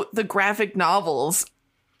wrote the graphic novels,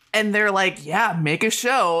 and they're like, yeah, make a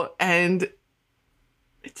show, and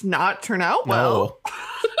it's not turn out well.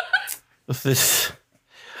 No.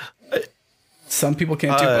 Some people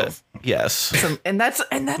can't do both. Yes. And that's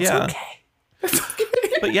okay.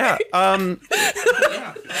 But yeah,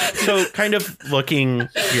 so kind of looking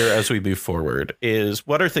here as we move forward is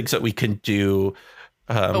what are things that we can do.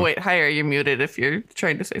 Wait, hi, are you muted if you're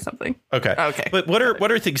trying to say something? Okay. But what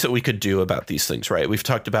are things that we could do about these things, right? We've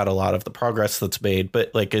talked about a lot of the progress that's made,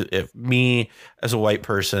 but like if me as a white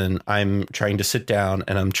person, I'm trying to sit down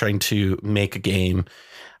and I'm trying to make a game,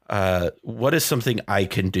 what is something I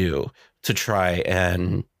can do to try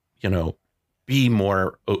and, be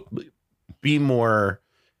more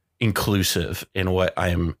inclusive in what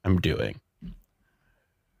I'm doing?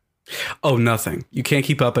 Oh, nothing. You can't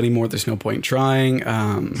keep up anymore. There's no point in trying.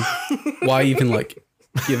 Why even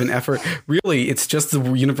give an effort? Really, it's just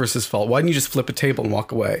the universe's fault. Why didn't you just flip a table and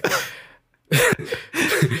walk away?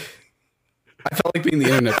 I felt like being the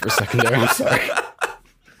internet for a second there. I'm sorry.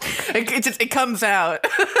 It comes out.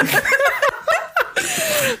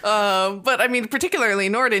 But I mean, particularly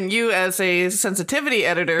Noordin, you as a sensitivity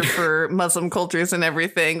editor for Muslim cultures and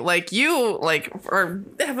everything, like you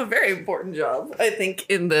have a very important job, I think,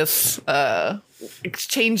 in this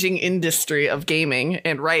exchanging industry of gaming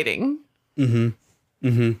and writing. Mm-hmm.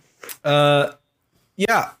 Mm-hmm.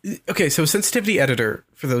 Yeah. Okay. So sensitivity editor,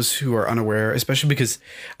 for those who are unaware, especially because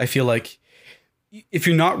I feel like if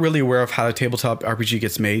you're not really aware of how a tabletop RPG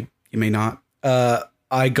gets made, you may not.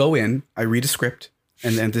 I go in, I read a script,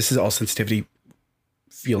 and this is all sensitivity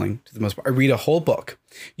feeling to the most part. I read a whole book,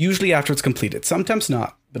 usually after it's completed. Sometimes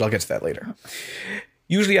not, but I'll get to that later.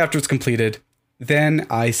 Usually after it's completed, then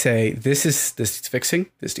I say, this needs fixing,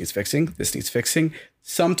 this needs fixing, this needs fixing.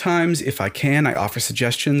 Sometimes, if I can, I offer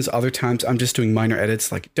suggestions. Other times, I'm just doing minor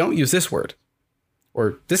edits, like, don't use this word.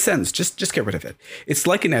 Or this sentence, just get rid of it. It's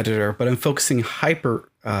like an editor, but I'm focusing hyper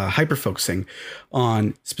focusing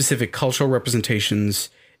on specific cultural representations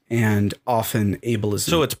and often ableism.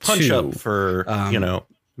 So it's punch up for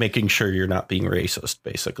making sure you're not being racist,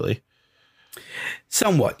 basically.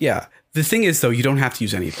 Somewhat, yeah. The thing is, though, you don't have to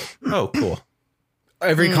use any of it. Oh, cool.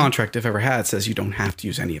 Every contract I've ever had says you don't have to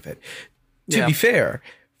use any of it. To be fair,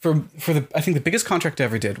 I think the biggest contract I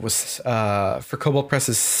ever did was for Cobalt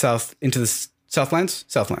Press's Southlands,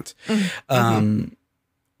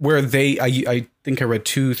 where I think I read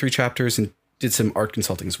 2-3 chapters and did some art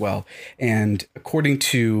consulting as well. And according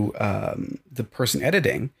to the person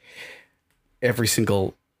editing, every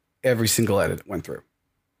single edit went through.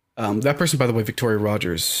 That person, by the way, Victoria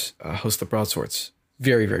Rogers, hosts the Broadswords,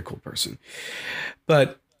 very, very cool person.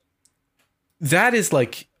 But that is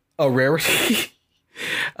like a rarity.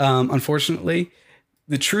 Unfortunately.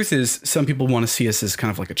 The truth is, some people want to see us as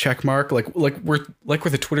kind of like a check mark, like we're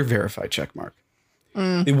the Twitter verified check mark.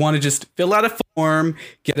 They want to just fill out a form,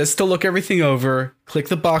 get us to look everything over, click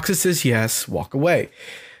the box that says yes, walk away.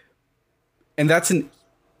 And it's an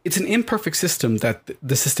imperfect system that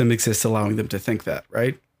the system exists allowing them to think that,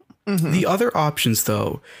 right? Mm-hmm. The other options,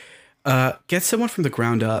 though, get someone from the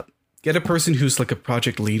ground up, get a person who's like a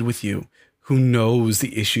project lead with you, who knows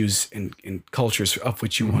the issues and cultures of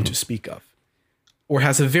which you want to speak of, or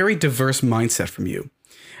has a very diverse mindset from you.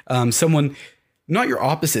 Someone, not your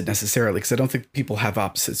opposite necessarily, because I don't think people have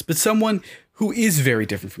opposites, but someone who is very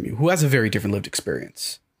different from you, who has a very different lived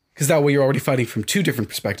experience. Because that way you're already fighting from 2 different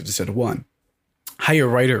perspectives instead of 1. Hire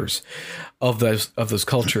writers of those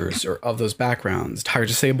cultures or of those backgrounds, hire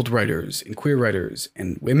disabled writers and queer writers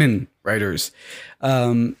and women writers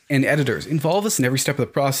and editors. Involve us in every step of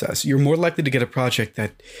the process. You're more likely to get a project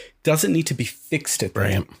that doesn't need to be fixed at the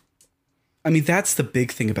end. I mean, that's the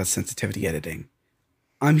big thing about sensitivity editing.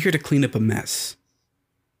 I'm here to clean up a mess.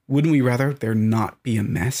 Wouldn't we rather there not be a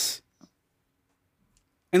mess?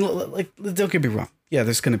 And like, don't get me wrong. Yeah,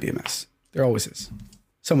 there's going to be a mess. There always is.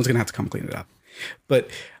 Someone's going to have to come clean it up. But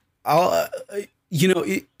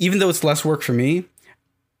even though it's less work for me,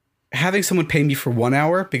 having someone pay me for 1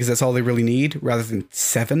 hour because that's all they really need rather than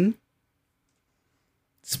 7,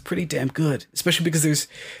 it's pretty damn good. Especially because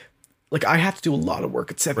I have to do a lot of work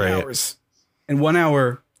at 7 hours. And 1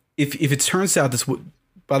 hour, if it turns out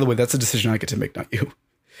by the way, that's a decision I get to make, not you.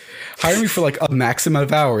 Hire me for like a max amount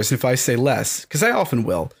of hours. And if I say less, because I often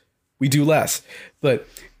will, we do less. But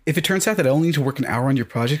if it turns out that I only need to work an hour on your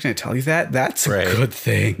project and I tell you that's a good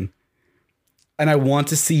thing. And I want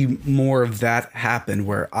to see more of that happen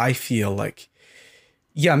where I feel like,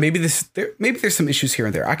 yeah, maybe there's some issues here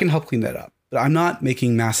and there. I can help clean that up. But I'm not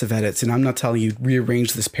making massive edits and I'm not telling you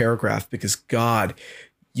rearrange this paragraph because God,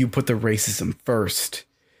 you put the racism first.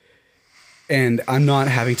 And I'm not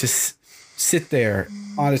having to sit there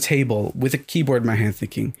on a table with a keyboard in my hand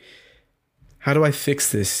thinking, how do I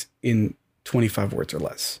fix this in 25 words or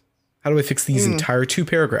less? How do I fix these entire 2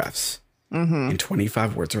 paragraphs in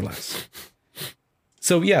 25 words or less?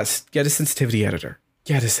 So yes, get a sensitivity editor.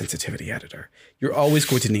 Get a sensitivity editor. You're always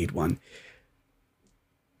going to need one.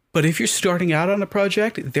 But if you're starting out on a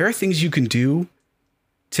project, there are things you can do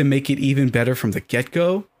to make it even better from the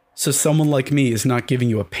get-go. So someone like me is not giving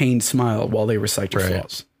you a pained smile while they recite your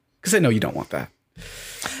flaws. Because I know you don't want that.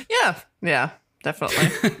 Yeah,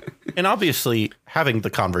 definitely. And obviously, having the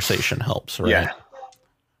conversation helps, right? Yeah.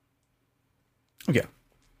 Okay.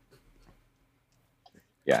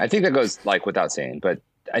 Yeah, I think that goes like without saying, but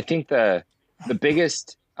I think the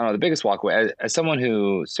biggest walkaway as someone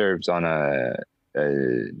who serves on a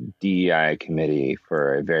DEI committee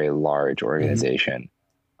for a very large organization.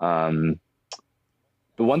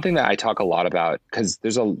 The one thing that I talk a lot about, because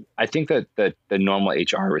I think that the normal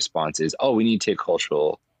HR response is, oh, we need to take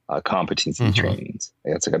cultural competency trainings.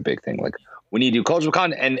 That's like a big thing. Like we need to do cultural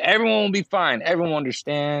content and everyone will be fine. Everyone will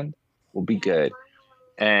understand. We'll be good.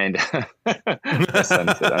 And the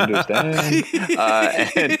son said, understand.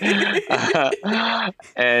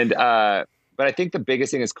 But I think the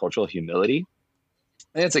biggest thing is cultural humility.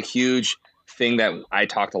 I think it's a huge thing that I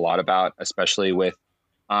talked a lot about, especially with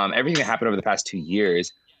everything that happened over the past 2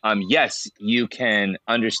 years. Yes, you can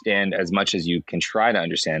understand as much as you can try to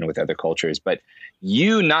understand with other cultures, but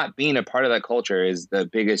you not being a part of that culture is the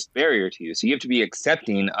biggest barrier to you. So you have to be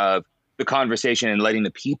accepting of the conversation and letting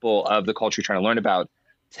the people of the culture you're trying to learn about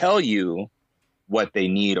tell you what they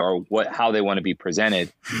need or how they want to be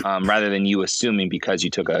presented, rather than you assuming because you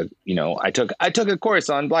took I took a course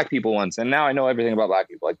on Black people once and now I know everything about Black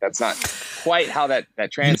people. Like that's not quite how that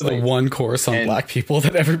translates. The one course on Black people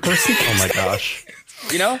that every person. Oh my gosh.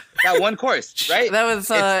 That one course, right? That was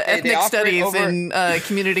ethnic studies in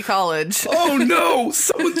community college. Oh no,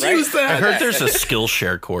 someone's used that. I heard there's a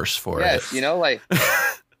Skillshare course for it.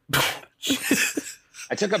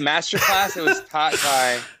 I took a master class. It was taught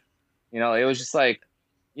by, it was just like,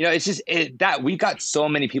 it's just that we got so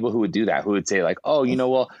many people who would do that, who would say like, oh,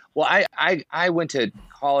 I went to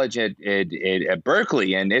college at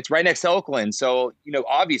Berkeley and it's right next to Oakland. So,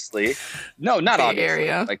 obviously, no, not Bay obviously.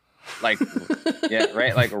 Area. Like, yeah,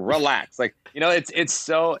 right. Like relax. Like, it's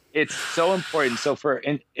so important. So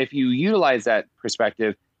if you utilize that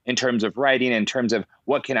perspective in terms of writing, in terms of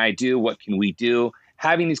what can I do? What can we do?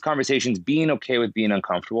 Having these conversations, being okay with being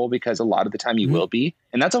uncomfortable, because a lot of the time you will be,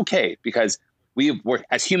 and that's okay because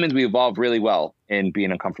as humans, we evolve really well in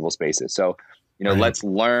being uncomfortable spaces. So, let's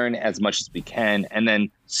learn as much as we can and then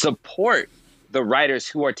support the writers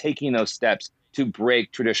who are taking those steps to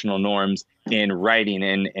break traditional norms in writing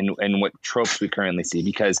and what tropes we currently see,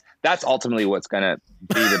 because that's ultimately what's going to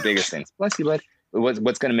be the biggest things. Bless you, bud.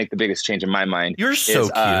 What's going to make the biggest change in my mind. You're so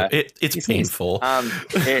cute. It's painful.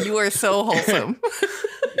 You are so wholesome.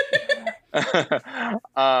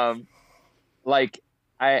 Like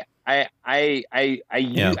I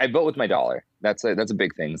vote with my dollar. That's a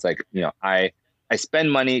big thing. It's like, I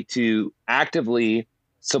spend money to actively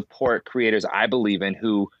support creators I believe in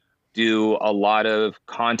who do a lot of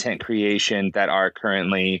content creation that are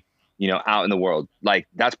currently, out in the world. Like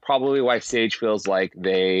that's probably why Sage feels like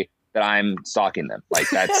that I'm stalking them. Like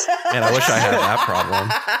that's. Man, I wish I had that problem.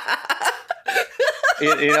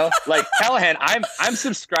 Like Callahan, I'm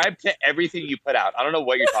subscribed to everything you put out. I don't know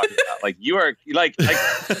what you're talking about. Like you are like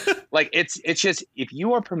it's just, if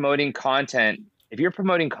you are promoting content, if you're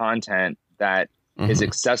promoting content that is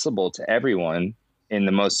accessible to everyone in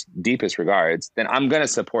the most deepest regards, then I'm going to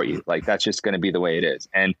support you. Like that's just going to be the way it is.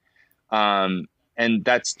 And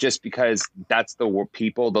that's just because that's the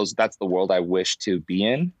people, that's the world I wish to be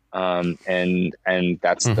in. And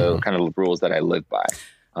that's the kind of rules that I live by.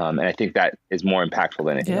 And I think that is more impactful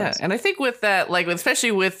than anything else. And I think with that, like,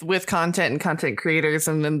 especially with content and content creators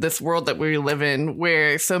and then this world that we live in,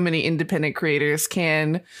 where so many independent creators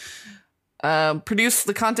can produce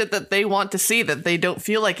the content that they want to see, that they don't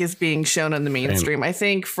feel like is being shown on the mainstream. I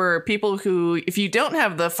think for people who, if you don't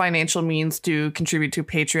have the financial means to contribute to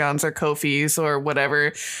Patreons or Ko-fis or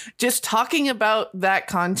whatever, just talking about that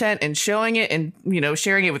content and showing it and,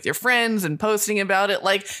 sharing it with your friends and posting about it,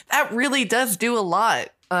 like that really does do a lot.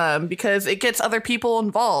 Because it gets other people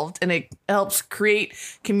involved and it helps create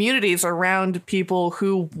communities around people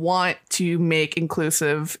who want to make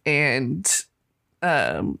inclusive and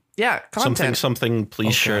content. Something.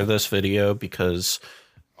 Please share this video because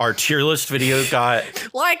our tier list video got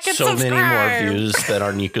so many more views than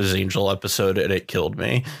our Niko's Angel episode, and it killed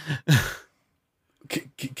me.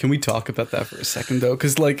 Can we talk about that for a second though?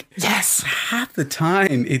 Because yes, half the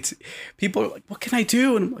time it's people are like, "What can I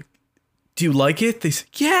do?" And I'm like, "Do you like it?" They say,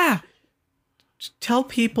 "Yeah." Just tell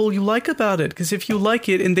people you like about it, because if you like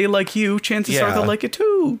it and they like you, chances are they'll like it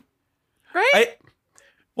too. Right?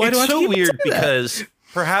 It's so weird because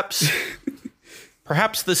perhaps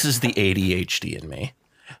this is the ADHD in me.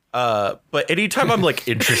 But anytime I'm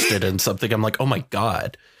interested in something, I'm like, oh my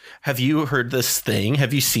God, have you heard this thing?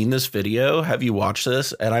 Have you seen this video? Have you watched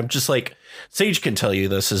this? And I'm just like, Sage can tell you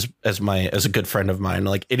this as a good friend of mine.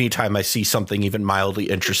 Like anytime I see something even mildly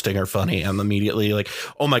interesting or funny, I'm immediately like,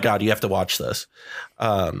 oh my God, you have to watch this.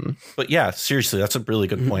 But yeah, seriously, that's a really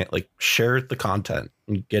good point. Like share the content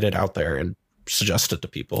and get it out there and suggest it to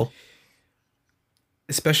people.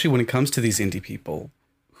 Especially when it comes to these indie people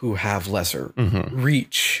who have lesser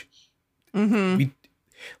reach.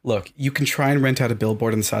 Look, you can try and rent out a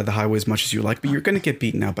billboard on the side of the highway as much as you like, but you're going to get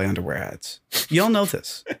beaten out by underwear ads. You all know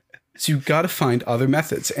this. So you've got to find other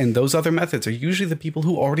methods. And those other methods are usually the people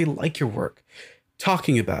who already like your work,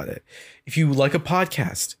 talking about it. If you like a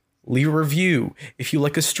podcast, leave a review. If you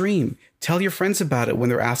like a stream, tell your friends about it when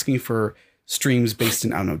they're asking for streams based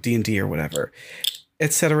in, I don't know, D&D or whatever,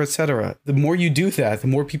 et cetera, et cetera. The more you do that, the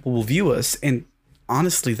more people will view us. And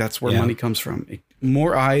honestly, that's where money comes from.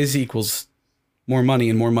 More eyes equals more money,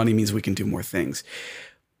 and more money means we can do more things.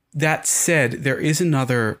 That said, there is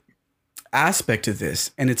another aspect of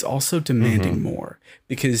this, and it's also demanding more,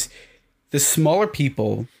 because the smaller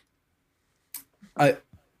people,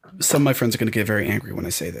 some of my friends are going to get very angry when I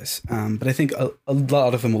say this, but I think a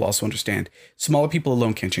lot of them will also understand smaller people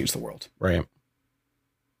alone can't change the world. Right.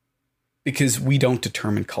 Because we don't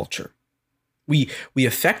determine culture. We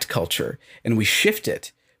affect culture and we shift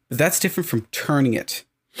it, but that's different from turning it,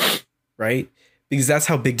 right? Because that's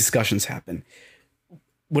how big discussions happen.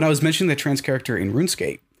 When I was mentioning that trans character in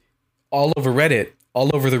RuneScape, all over Reddit,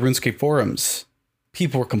 all over the RuneScape forums,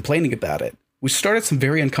 people were complaining about it, which started some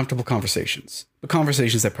very uncomfortable conversations, but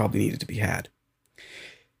conversations that probably needed to be had.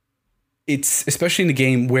 It's especially in a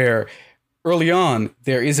game where early on,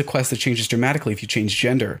 there is a quest that changes dramatically if you change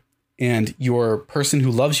gender, and your person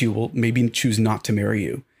who loves you will maybe choose not to marry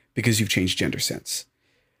you because you've changed gender since,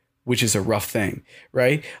 which is a rough thing,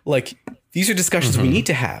 right? Like, these are discussions we need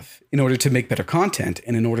to have in order to make better content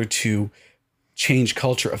and in order to change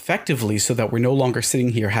culture effectively, so that we're no longer sitting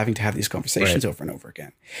here having to have these conversations over and over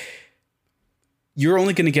again. You're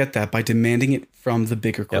only going to get that by demanding it from the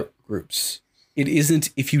bigger groups. It isn't,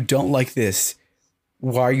 if you don't like this,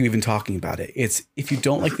 why are you even talking about it? It's, if you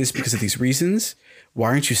don't like this because of these reasons, why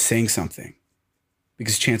aren't you saying something?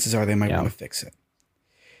 Because chances are they might want to fix it.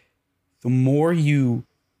 The more you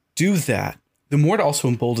do that, the more it also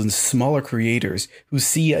emboldens smaller creators who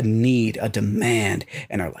see a need, a demand,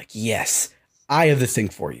 and are like, yes, I have the thing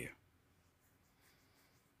for you.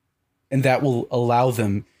 And that will allow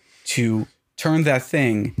them to turn that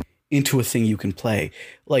thing into a thing you can play.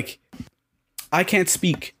 Like, I can't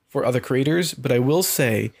speak for other creators, but I will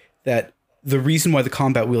say that the reason why the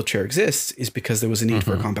combat wheelchair exists is because there was a need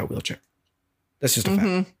for a combat wheelchair. That's just a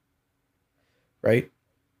fact. Right?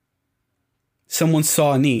 Someone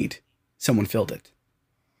saw a need, someone filled it.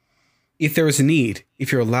 If there is a need,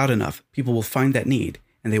 if you're loud enough, people will find that need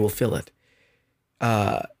and they will fill it.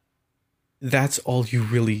 That's all you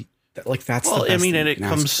really, like, that's the best thing. And it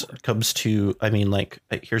comes to, I mean, like,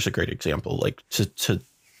 here's a great example, like, to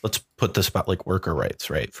let's put this about like worker rights,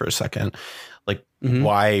 right, for a second. Like,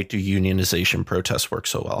 why do unionization protests work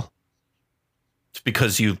so well? It's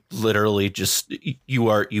because you literally just, you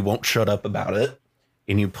won't shut up about it,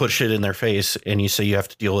 and you push it in their face and you say you have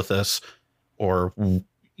to deal with this, or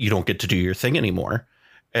you don't get to do your thing anymore.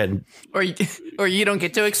 And or you don't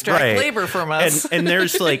get to extract labor from us. And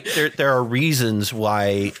there's like, there are reasons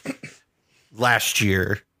why last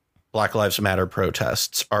year Black Lives Matter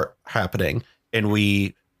protests are happening. And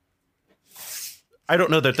I don't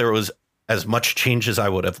know that there was as much change as I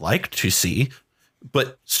would have liked to see,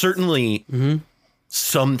 but certainly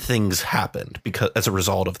some things happened because as a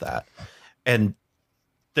result of that. And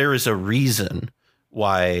there is a reason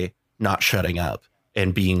why not shutting up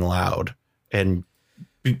and being loud and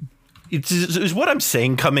is what I'm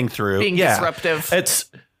saying coming through. Being disruptive.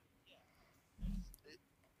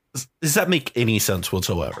 Does that make any sense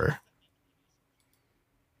whatsoever?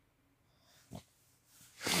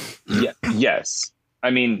 Yeah. Yes.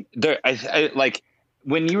 I mean, I like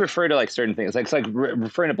when you refer to like certain things, like it's like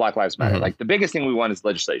referring to Black Lives Matter. Like, the biggest thing we want is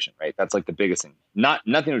legislation, right? That's like the biggest thing.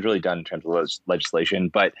 Nothing was really done in terms of legislation,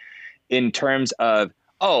 but in terms of,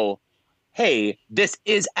 oh, hey, this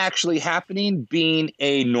is actually happening, being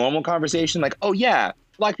a normal conversation. Like, oh yeah,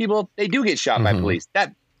 Black people, they do get shot by police.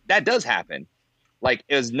 That does happen. Like,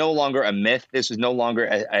 it was no longer a myth. This was no longer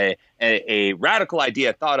a radical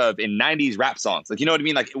idea thought of in 90s rap songs. Like, you know what I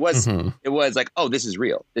mean? Like, it was like, oh, this is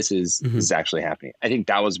real. This is actually happening. I think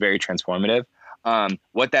that was very transformative.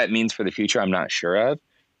 What that means for the future, I'm not sure of.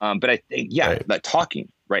 But I think, that talking,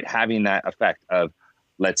 right, having that effect of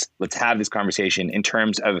let's have this conversation in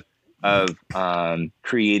terms of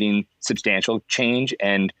creating substantial change.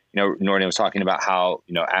 And, you know, Noordin was talking about how,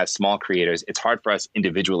 you know, as small creators, it's hard for us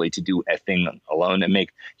individually to do a thing alone and make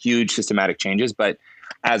huge systematic changes. But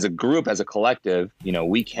as a group, as a collective, you know,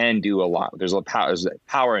 we can do a lot. There's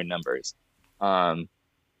power in numbers,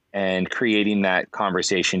 and creating that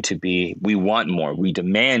conversation to be, we want more, we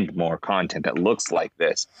demand more content that looks like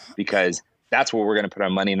this, because that's where we're going to put our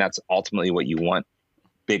money. And that's ultimately what you want.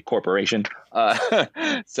 Big corporation.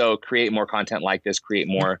 So create more content like this, create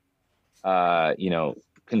more,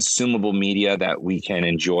 consumable media that we can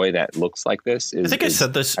enjoy that looks like this. I think I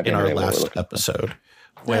said this in our last episode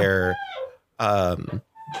where,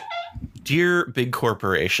 dear big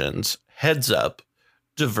corporations, heads up,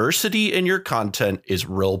 diversity in your content is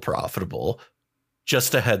real profitable.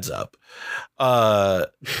 Just a heads up.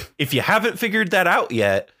 If you haven't figured that out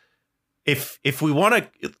yet, if we want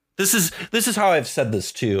to, this is how I've said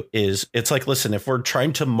this too, is it's like, listen, if we're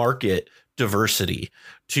trying to market diversity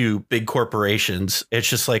to big corporations, it's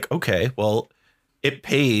just like, okay, well, it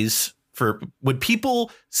pays for when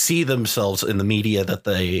people see themselves in the media that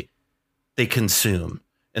they consume,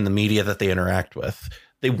 in the media that they interact with,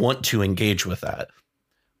 they want to engage with that.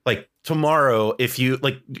 Like tomorrow, if you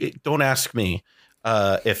like, don't ask me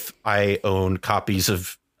if I own copies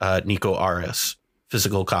of Niko Aris,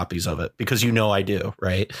 physical copies of it, because I do,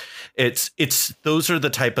 right? It's those are the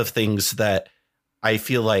type of things that I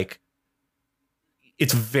feel like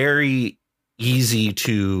it's very easy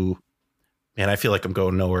to, man, I feel like I'm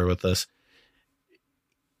going nowhere with this.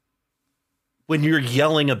 When you're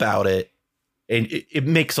yelling about it, and it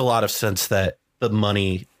makes a lot of sense that the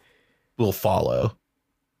money will follow.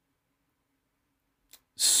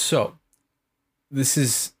 So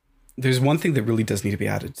there's one thing that really does need to be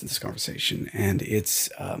added to this conversation, and it's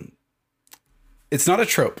not a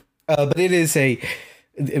trope, but it is and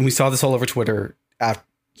we saw this all over Twitter.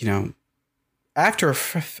 After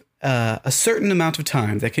a certain amount of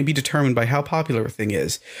time that can be determined by how popular a thing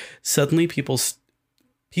is, suddenly people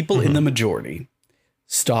in the majority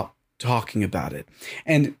stop talking about it.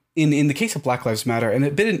 And in the case of Black Lives Matter, and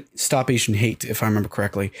it didn't stop Asian hate, if I remember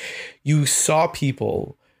correctly, you saw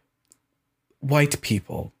people, white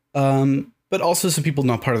people, but also some people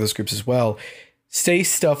not part of those groups as well, say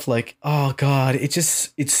stuff like, oh God,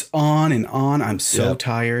 it's on and on. I'm so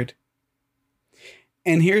tired.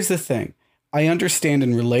 And here's the thing. I understand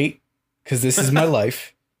and relate because this is my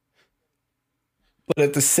life. But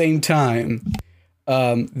at the same time,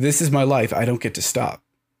 this is my life. I don't get to stop.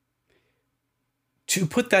 To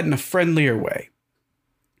put that in a friendlier way,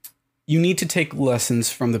 you need to take lessons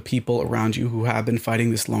from the people around you who have been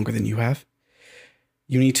fighting this longer than you have.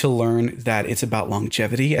 You need to learn that it's about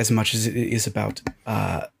longevity as much as it is about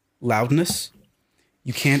loudness.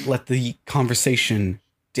 You can't let the conversation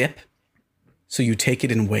dip, so you take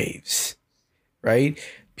it in waves, right?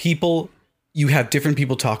 You have different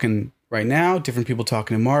people talking right now, different people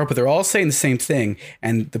talking tomorrow, but they're all saying the same thing.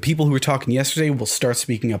 And the people who were talking yesterday will start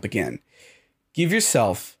speaking up again. Give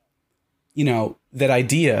yourself, that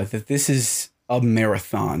idea that this is a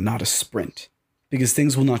marathon, not a sprint, because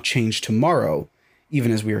things will not change tomorrow,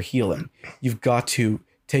 even as we are healing. You've got to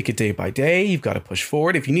take it day by day. You've got to push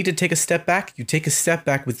forward. If you need to take a step back, you take a step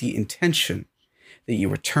back with the intention that you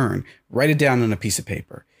return. Write it down on a piece of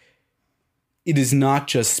paper. It is not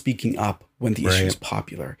just speaking up when the issue is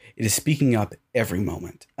popular. It is speaking up every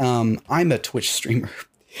moment. I'm a Twitch streamer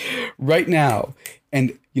right now.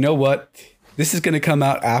 And you know what? This is going to come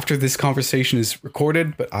out after this conversation is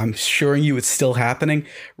recorded, but I'm assuring you it's still happening.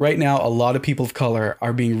 Right now, a lot of people of color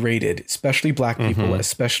are being rated, especially Black people,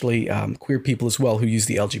 especially queer people as well, who use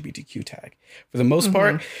the LGBTQ tag. For the most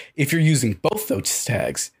part, if you're using both those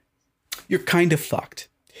tags, you're kind of fucked.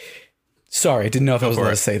 Sorry, I didn't know if I was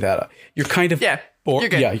allowed to say that. You're kind of you're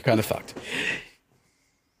good. Yeah, you're kind of fucked.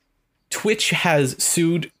 Twitch has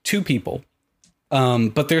sued 2 people,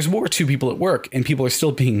 but there's more 2 people at work, and people are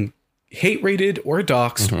still being hate rated or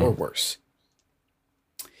doxxed or worse.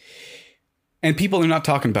 And people are not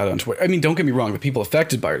talking about it on Twitter. I mean, don't get me wrong, the people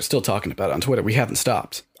affected by it are still talking about it on Twitter. We haven't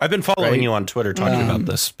stopped. I've been following you on Twitter talking about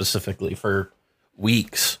this specifically for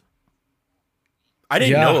weeks. I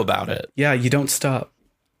didn't know about it. Yeah, you don't stop.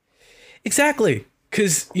 Exactly.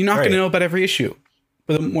 Because you're not going to know about every issue.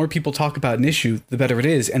 But the more people talk about an issue, the better it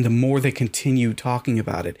is. And the more they continue talking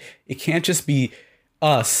about it. It can't just be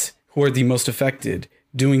us who are the most affected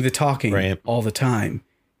doing the talking all the time.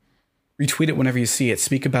 Retweet it whenever you see it.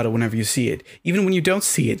 Speak about it whenever you see it. Even when you don't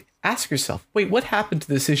see it, ask yourself, wait, what happened to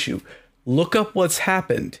this issue? Look up what's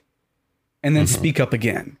happened and then speak up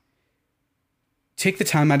again. Take the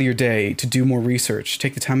time out of your day to do more research.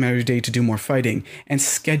 Take the time out of your day to do more fighting and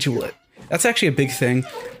schedule it. That's actually a big thing.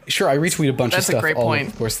 Sure, I retweet a bunch of stuff all over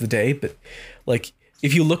the course of the day, but like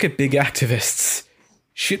if you look at big activists,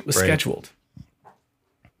 shit was scheduled.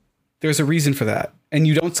 There's a reason for that. And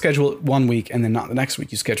you don't schedule it one week and then not the next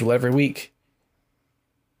week. You schedule it every week.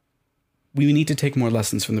 We need to take more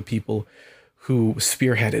lessons from the people who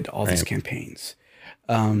spearheaded all these campaigns.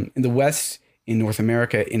 In the West, in North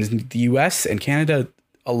America, in the US and Canada,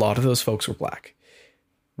 a lot of those folks were Black.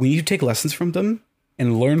 We need to take lessons from them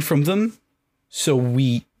and learn from them so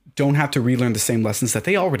we don't have to relearn the same lessons that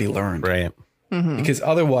they already learned. Right. Because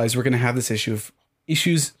otherwise we're going to have this issue of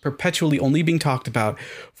issues perpetually only being talked about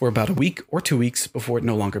for about a week or 2 weeks before it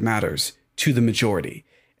no longer matters to the majority.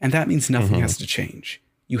 And that means nothing has to change.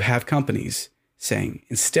 You have companies saying,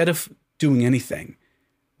 instead of doing anything,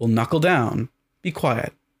 we'll knuckle down, be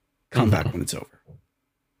quiet, come back when it's over.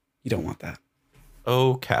 You don't want that.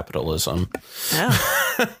 Oh, capitalism. Yeah.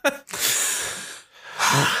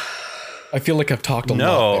 I feel like I've talked a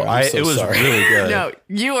lot there. It was really good. No,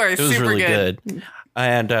 you are super really good.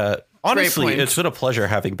 And honestly, point. it's been a pleasure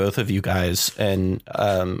having both of you guys, and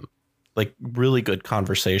like really good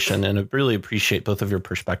conversation, and I really appreciate both of your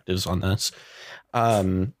perspectives on this.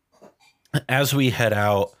 As we head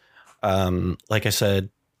out, like I said,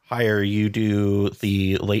 Hire, you do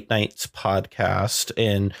the Late Nights podcast,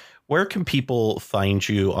 and where can people find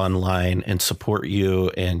you online and support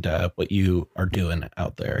you and what you are doing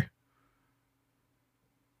out there?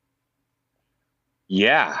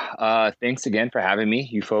 Yeah. Thanks again for having me.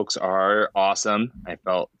 You folks are awesome. I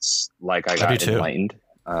felt like I got enlightened,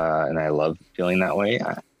 and I love feeling that way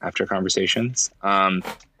after conversations. Yeah,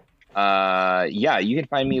 you can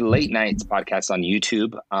find me Late Nights podcast on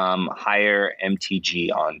YouTube, Hire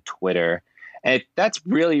MTG on Twitter. And that's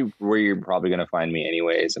really where you're probably going to find me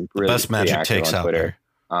anyways. I'm really best magic takes out there.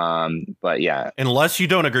 But yeah, unless you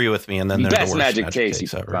don't agree with me, and then they're best the worst magic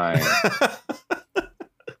takes ever. Fine.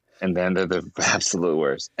 And then they're the absolute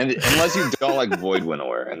worst. And unless you don't like Void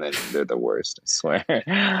Winnower, and then they're the worst, I swear.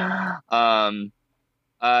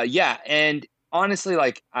 Yeah, and honestly,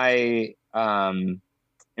 like in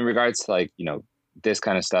regards to like, this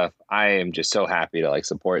kind of stuff, I am just so happy to like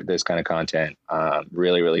support this kind of content.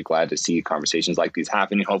 Really, really glad to see conversations like these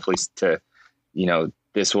happening. Hopefully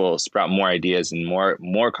this will sprout more ideas and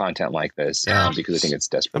more content like this, because I think it's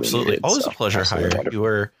desperately absolutely needed. Always a pleasure, Hire. You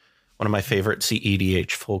were one of my favorite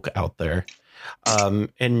CEDH folk out there.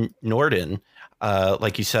 And Noordin,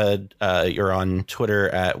 like you said, you're on Twitter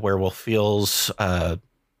at Werewolf Feels,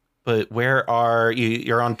 but where are you?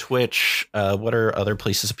 You're on Twitch. What are other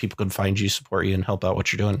places that people can find you, support you, and help out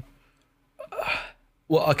what you're doing?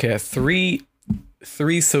 Well, okay, three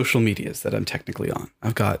social medias that I'm technically on.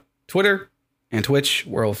 I've got Twitter and Twitch,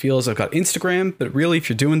 Werewolf Feels. I've got Instagram, but really, if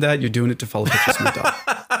you're doing that, you're doing it to follow pictures of my dog.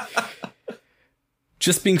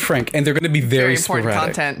 Just being frank, and they're going to be very important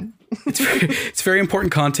sporadic. Content. It's very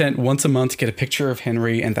important content. Once a month, get a picture of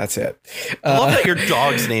Henry, and that's it. I love that your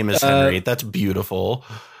dog's name is Henry. That's beautiful.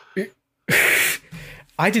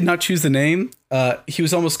 I did not choose the name. He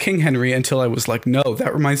was almost King Henry until I was like, no,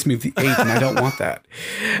 that reminds me of the 8th, and I don't want that.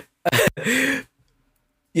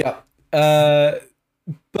 Yeah.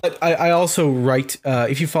 But I also write,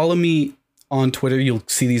 if you follow me on Twitter, you'll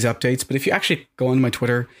see these updates. But if you actually go on my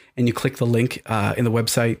Twitter and you click the link in the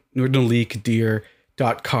website,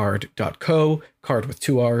 noordinleekdeer.card.co, card with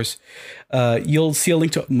 2 R's, you'll see a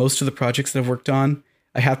link to most of the projects that I've worked on.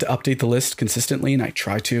 I have to update the list consistently, and I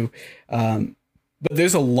try to. But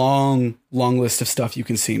there's a long list of stuff you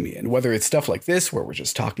can see me in, whether it's stuff like this, where we're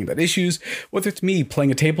just talking about issues, whether it's me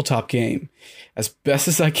playing a tabletop game as best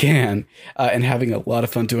as I can and having a lot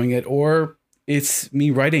of fun doing it, or it's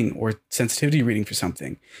me writing or sensitivity reading for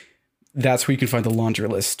something. That's where you can find the laundry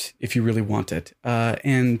list if you really want it.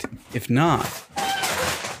 And if not,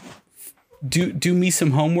 do me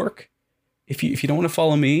some homework. If you don't want to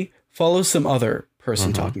follow me, follow some other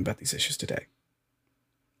person talking about these issues today.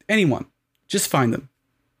 Anyone. Just find them.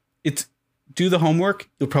 Do the homework.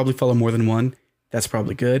 You'll probably follow more than one. That's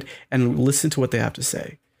probably good. And listen to what they have to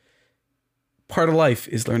say. Part of life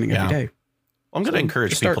is learning every day. I'm going to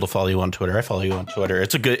encourage people to follow you on Twitter. I follow you on Twitter.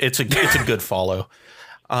 It's a good follow.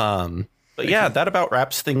 But yeah, that about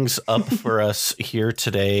wraps things up for us here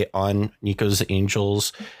today on Niko's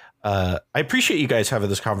Angels. I appreciate you guys having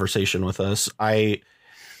this conversation with us.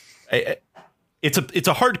 It's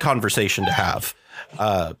a hard conversation to have.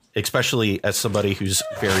 Especially as somebody who's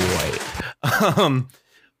very white.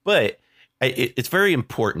 But it's very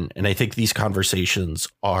important. And I think these conversations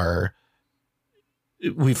are,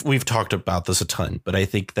 we've talked about this a ton, but I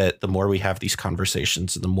think that the more we have these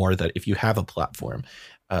conversations, and the more that if you have a platform,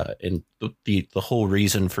 and the whole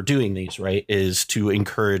reason for doing these, right, is to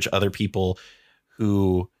encourage other people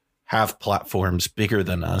who have platforms bigger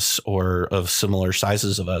than us or of similar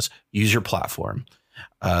sizes of us, use your platform.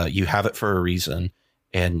 You have it for a reason,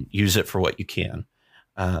 and use it for what you can.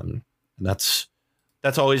 And that's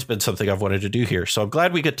always been something I've wanted to do here. So I'm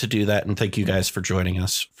glad we get to do that. And thank you guys for joining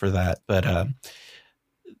us for that. But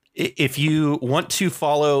if you want to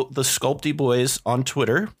follow the Sculpty Boys on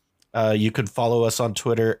Twitter, you could follow us on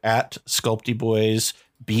Twitter at Sculpty Boys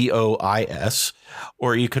BOIS,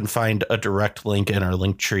 or you can find a direct link in our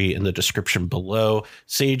link tree in the description below.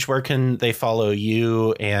 Sage, where can they follow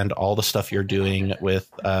you and all the stuff you're doing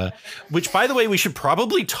with, which, by the way, we should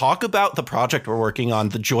probably talk about the project we're working on,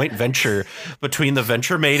 the joint venture between the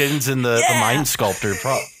Venture Maidens and the Mind Sculptor,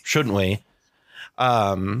 shouldn't we?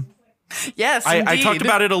 Yes, I talked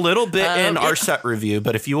about it a little bit in our set review,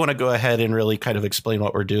 but if you want to go ahead and really kind of explain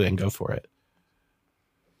what we're doing, go for it.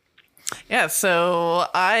 Yeah, so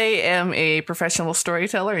I am a professional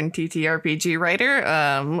storyteller and TTRPG writer,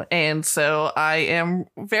 and so I am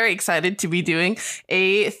very excited to be doing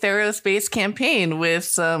a Theros-based campaign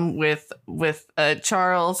with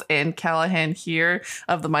Charles and Callahan here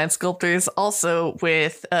of the Mind Sculptors, also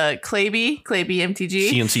with Claby MTG,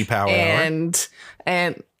 CNC Power and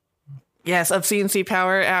yes, of CNC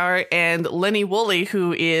Power Hour, and Lenny Woolley,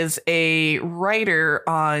 who is a writer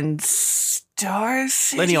on Star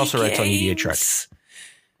City Lenny also Games. writes on EDA Trek.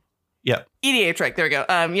 Yep. EDA Trek. There we go.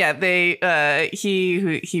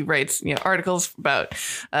 He writes articles about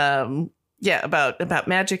about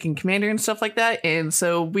Magic and Commander and stuff like that. And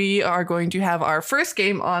so we are going to have our first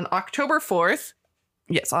game on October 4th.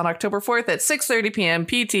 Yes, on October 4th at 6:30 p.m.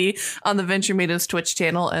 PT on the Venture Maidens Twitch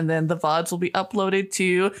channel, and then the VODs will be uploaded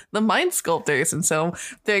to the Mind Sculptors. And so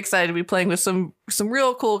they're excited to be playing with some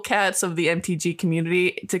real cool cats of the MTG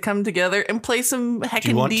community to come together and play some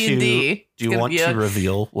heckin' D&D. Do you want to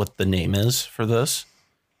reveal what the name is for this?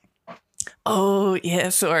 Oh, yeah.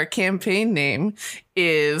 So our campaign name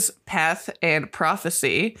is Path and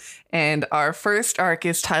Prophecy, and our first arc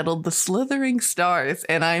is titled The Slithering Stars,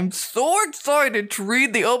 and I'm so excited to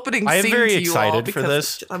read the opening scene to you all. I'm very excited for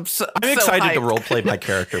this. I'm excited to roleplay my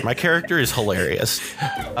character. My character is hilarious. With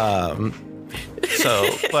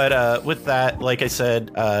that, like I said,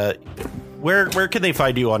 where can they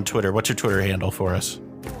find you on Twitter? What's your Twitter handle for us?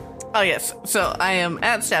 Oh, yes. So I am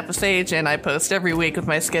at Staff of Sage, and I post every week with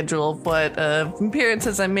my schedule of what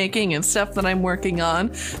appearances I'm making and stuff that I'm working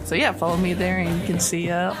on. So, yeah, follow me there, and you can see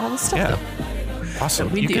all the stuff. Yeah.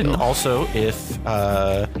 Awesome. You can also, if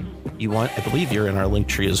you want, I believe you're in our link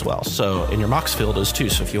tree as well. So, in your Mox field is too.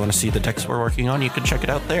 So, if you want to see the text we're working on, you can check it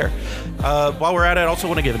out there. While we're at it, I also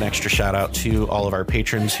want to give an extra shout out to all of our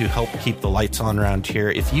patrons who help keep the lights on around here.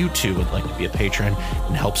 If you too would like to be a patron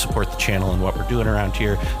and help support the channel and what we're doing around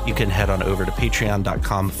here, you can head on over to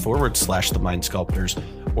patreon.com/the Mind Sculptors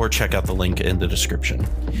or check out the link in the description.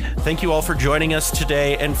 Thank you all for joining us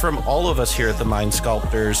today. And from all of us here at the Mind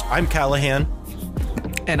Sculptors, I'm Callahan.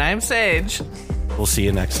 And I'm Sage. We'll see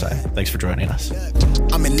you next time. Thanks for joining us.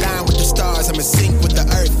 I'm in line with the stars, I'm in sync with the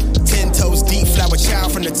earth. 10 toes deep, flower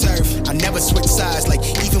child from the turf. I never switch sides, like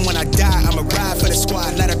even when I die, I'm a ride for the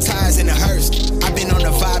squad, let her ties in the hearse. I've been on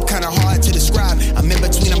the vibe, kinda hard to describe. I'm in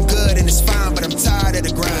between, I'm good and it's fine, but I'm tired of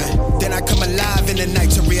the grind. Then I come alive in the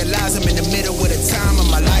night to realize I'm in the middle of the time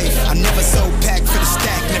of my life. I never sold pack for the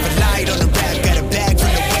stack, never lied on the rap. Got a bag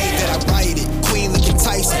from the way that I write it. Queen looking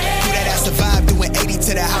Tyson, do that ass survive, doing 80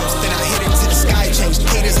 to the house, then I hit it to the sky. Change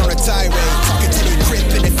haters on a tirade, talking to the crib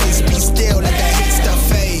in the face, be still, let that hate stuff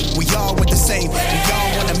fade. We all want the same, we all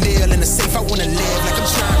want a meal in the safe. I wanna live like I'm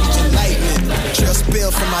trying to reach enlightenment. Trail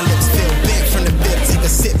spill from my lips, feel big from the bib, take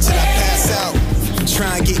a sip till I pass out. I'm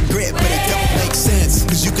trying to get grit, but it don't make sense,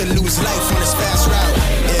 cause you can lose life on this fast route.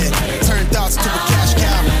 Yeah, turn thoughts to a cash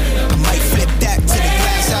cow, I might flip that to the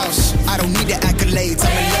glass house. I don't need the accolades,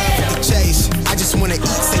 I'm in love with the chase. I just wanna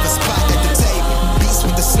eat, save a spot at the table. Beast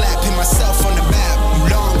with the slap, hit myself on the map.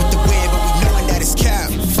 You long with the wind, but we knowing that it's cap.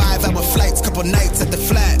 5-hour flights, couple nights at the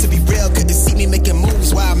flat. To be real, couldn't see me making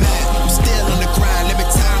moves while I'm at. I'm still on the grind, limit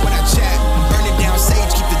time when I chat. I'm burning down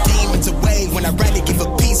sage, keep the demons away. When I write it, give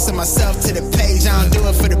a piece of myself to the page. I don't do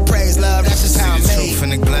it for the praise, love, that's just how I'm made. Truth in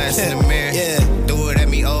the glass in the mirror. Yeah. Do it at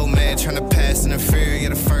me, old man, trying to pass in the fear.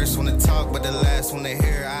 You're the first one to talk, but the last one to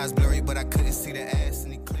hear. Eyes blurry, but I couldn't see the ass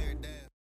any clear.